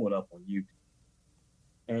 You can pull it up on YouTube.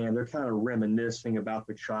 And they're kind of reminiscing about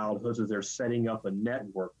their childhoods as they're setting up a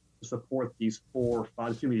network to support these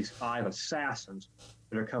five assassins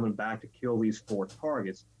that are coming back to kill these 4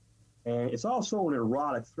 targets. And it's also an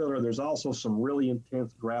erotic thriller. There's also some really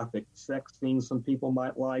intense graphic sex scenes some people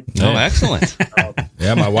might like. Oh, excellent.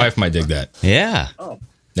 Yeah, my wife might dig that. Yeah. Oh,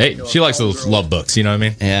 Hey, she likes those love books, you know what I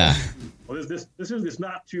mean? Yeah. Well, this is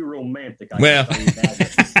not too romantic. I Well. can tell you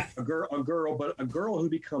that. a girl who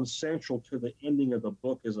becomes central to the ending of the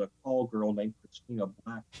book is a call girl named Christina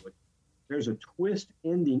Blackwood. There's a twist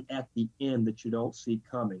ending at the end that you don't see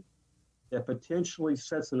coming that potentially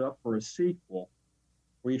sets it up for a sequel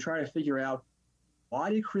where you try to figure out, why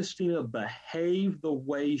did Christina behave the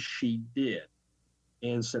way she did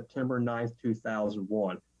in September 9th,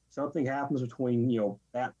 2001? Something happens between,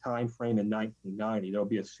 that time frame and 1990. There'll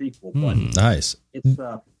be a sequel, but Nice. it's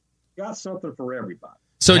got something for everybody.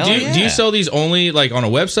 So Hell do yeah. you sell these only like on a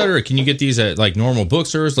website, or can you get these at like normal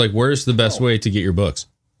bookstores? Like, where's the best way to get your books?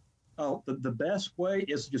 Oh, the best way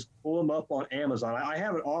is to just pull them up on Amazon. I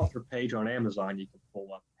have an author page on Amazon you can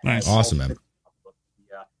pull up. Nice. Awesome, man.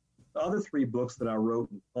 Yeah. The other 3 books that I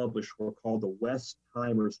wrote and published were called the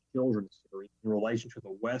Westheimer's Children's Series in relation to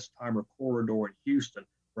the Westheimer Corridor in Houston,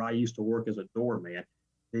 where I used to work as a doorman.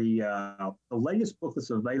 The latest book that's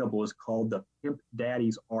available is called The Pimp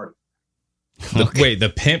Daddy's Artifact.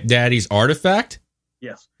 The Pimp Daddy's Artifact?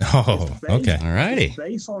 Yes. Oh, okay. All righty.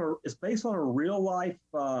 It's based on a real life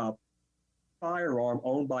firearm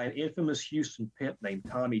owned by an infamous Houston pimp named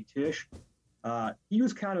Tommy Tish. He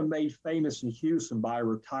was kind of made famous in Houston by a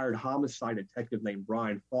retired homicide detective named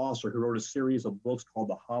Brian Foster, who wrote a series of books called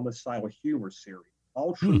the Homicidal Humor series.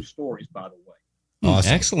 All true stories, by the way.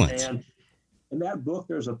 Awesome. Excellent. And in that book,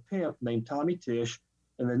 there's a pimp named Tommy Tish.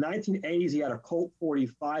 In the 1980s, he had a Colt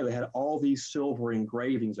 45 that had all these silver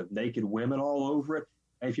engravings of naked women all over it.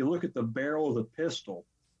 And if you look at the barrel of the pistol,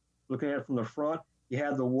 looking at it from the front, he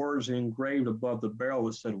had the words engraved above the barrel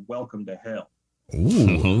that said, "Welcome to Hell."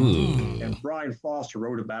 Ooh. And Brian Foster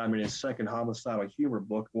wrote about him in his second Homicidal Humor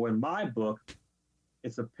book. Well, in my book,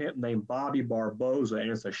 it's a pimp named Bobby Barboza,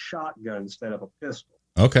 and it's a shotgun instead of a pistol.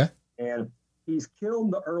 Okay. And he's killed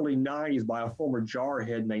in the early 90s by a former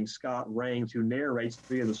jarhead named Scott Raines, who narrates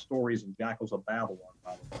 3 of the stories in Jackals of Babylon,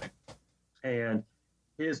 by the way. And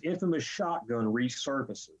his infamous shotgun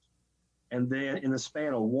resurfaces. And then in the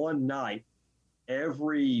span of one night,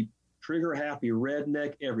 every trigger-happy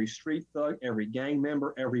redneck, every street thug, every gang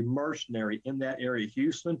member, every mercenary in that area of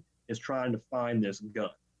Houston is trying to find this gun.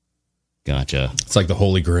 Gotcha. It's like the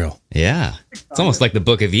Holy Grail. Yeah. It's almost like the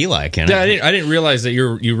Book of Eli, Ken. Yeah, I didn't realize that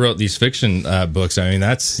you wrote these fiction books. I mean,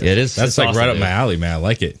 that's it's like awesome, right up dude. my alley, man. I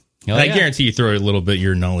like it. Hell And yeah. I guarantee you throw a little bit of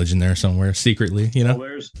your knowledge in there somewhere secretly, you know?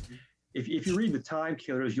 Well, if you read the Time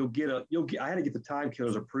Killers, I had to get the Time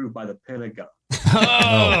Killers approved by the Pentagon.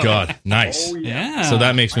 Oh God, nice. Oh, Yeah. So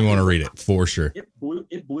that makes me want to read it for sure.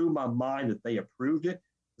 It blew my mind that they approved it,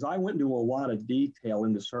 because I went into a lot of detail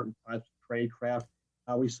into certain types of tradecraft,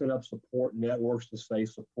 how we set up support networks to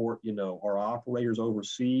support, our operators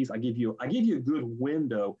overseas. I give you a good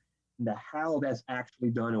window into how that's actually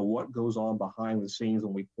done and what goes on behind the scenes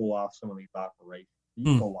when we pull off some of these operations.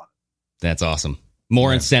 You know a lot. That's awesome.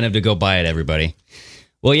 More incentive to go buy it, everybody.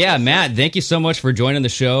 Well, yeah, Matt, thank you so much for joining the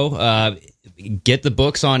show. Get the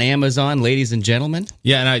books on Amazon, ladies and gentlemen.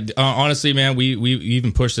 Yeah, and I honestly, man, we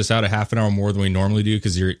even pushed this out a half an hour more than we normally do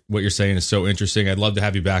because what you're saying is so interesting. I'd love to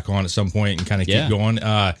have you back on at some point and kind of keep going.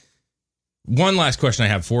 One last question I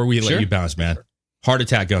have before we let you bounce, man. Heart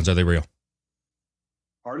attack guns, are they real?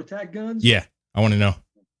 Heart attack guns? Yeah, I want to know.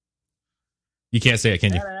 You can't say it,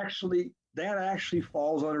 can you? That actually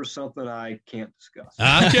falls under something I can't discuss.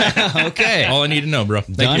 Okay. All I need to know, bro.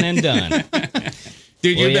 Done and done.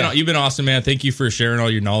 Dude, you've been awesome, man. Thank you for sharing all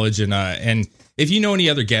your knowledge. And if you know any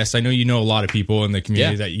other guests, I know you know a lot of people in the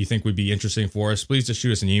community that you think would be interesting for us. Please just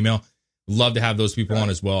shoot us an email. Love to have those people on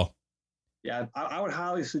as well. Yeah, I would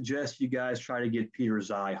highly suggest you guys try to get Peter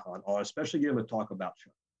Zihan on, especially get him to talk about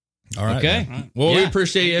Chuck. All right. Okay. Man. Well, we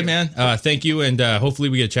appreciate it, man. Thank you. And hopefully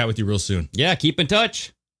we get to chat with you real soon. Yeah, keep in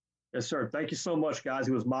touch. Yes, sir. Thank you so much, guys.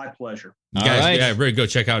 It was my pleasure. You guys, really go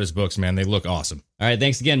check out his books, man. They look awesome. All right.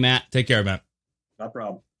 Thanks again, Matt. Take care, Matt. No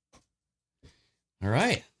problem. All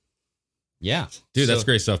right. Yeah. Dude, that's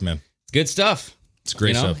great stuff, man. It's good stuff. It's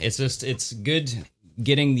great stuff. It's good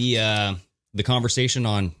getting the conversation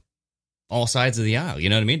on all sides of the aisle. You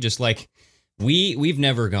know what I mean? Just like we've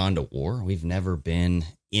never gone to war. We've never been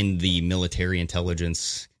in the military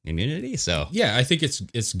intelligence immunity. So yeah, I think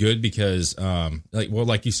it's good because,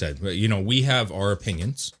 like you said, we have our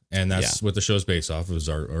opinions, and that's what the show's based off of, is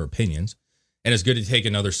our opinions. And it's good to take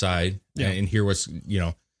another side and hear what's,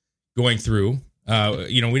 going through.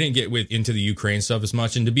 We didn't get into the Ukraine stuff as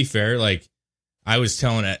much. And to be fair, like I was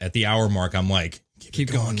telling at the hour mark, I'm like,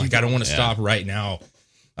 keep going. Like, I don't want to stop right now.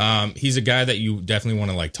 He's a guy that you definitely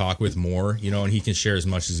want to like talk with more, and he can share as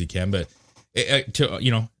much as he can. But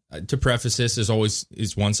to preface this,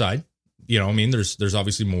 is one side. There's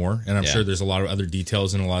obviously more, and I'm sure there's a lot of other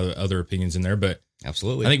details and a lot of other opinions in there. But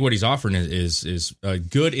absolutely, I think what he's offering is a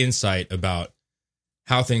good insight about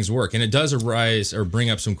how things work, and it does arise or bring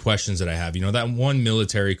up some questions that I have. That one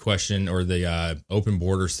military question or the open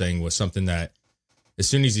borders thing was something that, as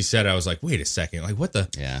soon as he said it, I was like, wait a second, like what the?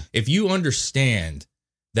 Yeah. If you understand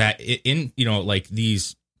that like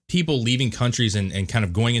these people leaving countries and kind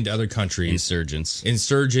of going into other countries,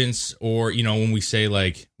 insurgents, or when we say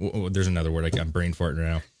like, there's another word, I'm brain farting right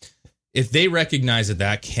now. If they recognize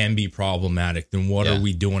that can be problematic, then what are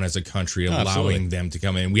we doing as a country allowing them to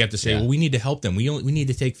come in? We have to say, well, we need to help them. We need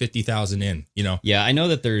to take 50,000 in, Yeah, I know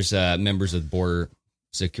that there's members of Border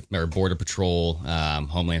Patrol,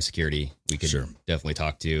 Homeland Security. We could definitely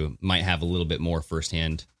talk to. Might have a little bit more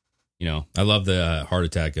firsthand. I love the heart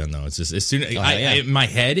attack gun though. It's just as soon in my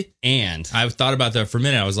head, and I've thought about that for a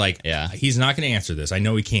minute. I was like, he's not going to answer this. I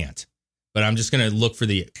know he can't, but I'm just going to look for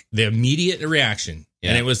the immediate reaction. Yeah.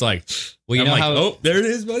 And it was like, well, how there it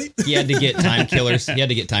is, buddy. He had to get time killers. He had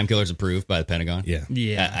to get time killers approved by the Pentagon.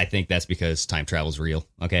 Yeah. I think that's because time travel's real.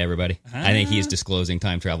 Okay, everybody. I think he's disclosing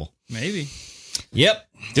time travel. Maybe. Yep.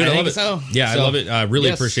 Dude, I love it. So. Yeah, I love it. I really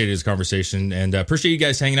appreciated his conversation, and appreciate you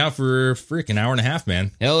guys hanging out for an hour and a half,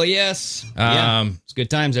 man. Hell yes. It's good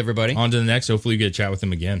times, everybody. On to the next. Hopefully, you get to chat with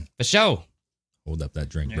him again. For sure. Hold up that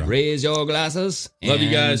drink, bro. Raise your glasses. Love you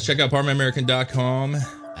guys. Check out PartmanAmerican.com.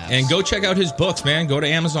 And go check out his books, man. Go to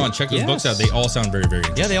Amazon. Check those books out. They all sound very, very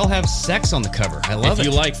interesting. Yeah, they all have sex on the cover. I love it. If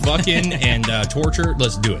you like fucking and torture,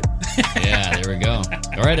 let's do it. Yeah, there we go.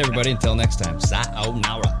 All right, everybody. Until next time.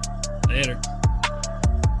 Sayonara. Later.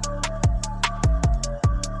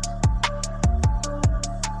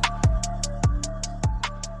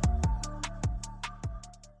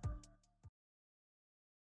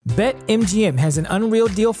 BetMGM has an unreal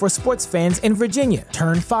deal for sports fans in Virginia.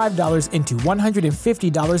 Turn $5 into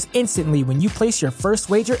 $150 instantly when you place your first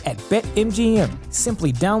wager at BetMGM.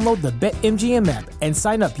 Simply download the BetMGM app and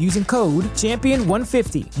sign up using code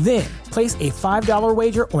Champion150. Then, place a $5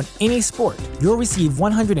 wager on any sport. You'll receive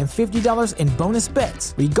 $150 in bonus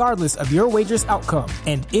bets, regardless of your wager's outcome.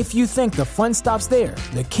 And if you think the fun stops there,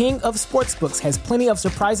 the King of Sportsbooks has plenty of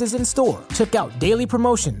surprises in store. Check out daily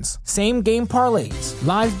promotions, same-game parlays,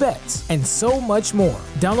 live bets, and so much more.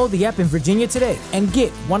 Download the app in Virginia today and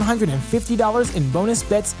get $150 in bonus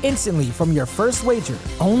bets instantly from your first wager.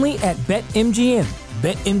 Only at BetMGM.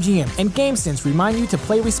 BetMGM and GameSense remind you to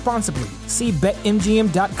play responsibly. See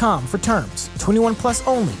BetMGM.com for terms. 21 plus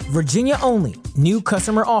only. Virginia only. New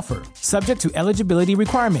customer offer. Subject to eligibility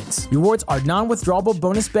requirements. Rewards are non-withdrawable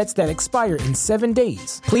bonus bets that expire in 7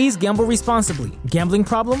 days. Please gamble responsibly. Gambling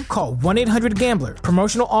problem? Call 1-800-GAMBLER.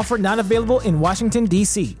 Promotional offer not available in Washington,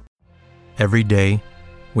 D.C. Every day,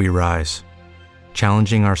 we rise,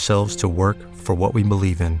 challenging ourselves to work for what we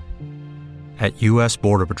believe in. At U.S.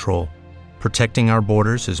 Border Patrol, protecting our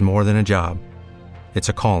borders is more than a job. It's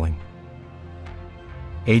a calling.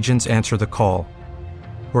 Agents answer the call,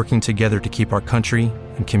 working together to keep our country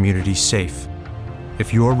and communities safe.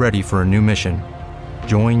 If you're ready for a new mission,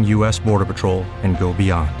 join U.S. Border Patrol and go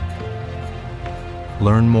beyond.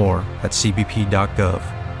 Learn more at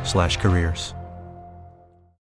cbp.gov/careers.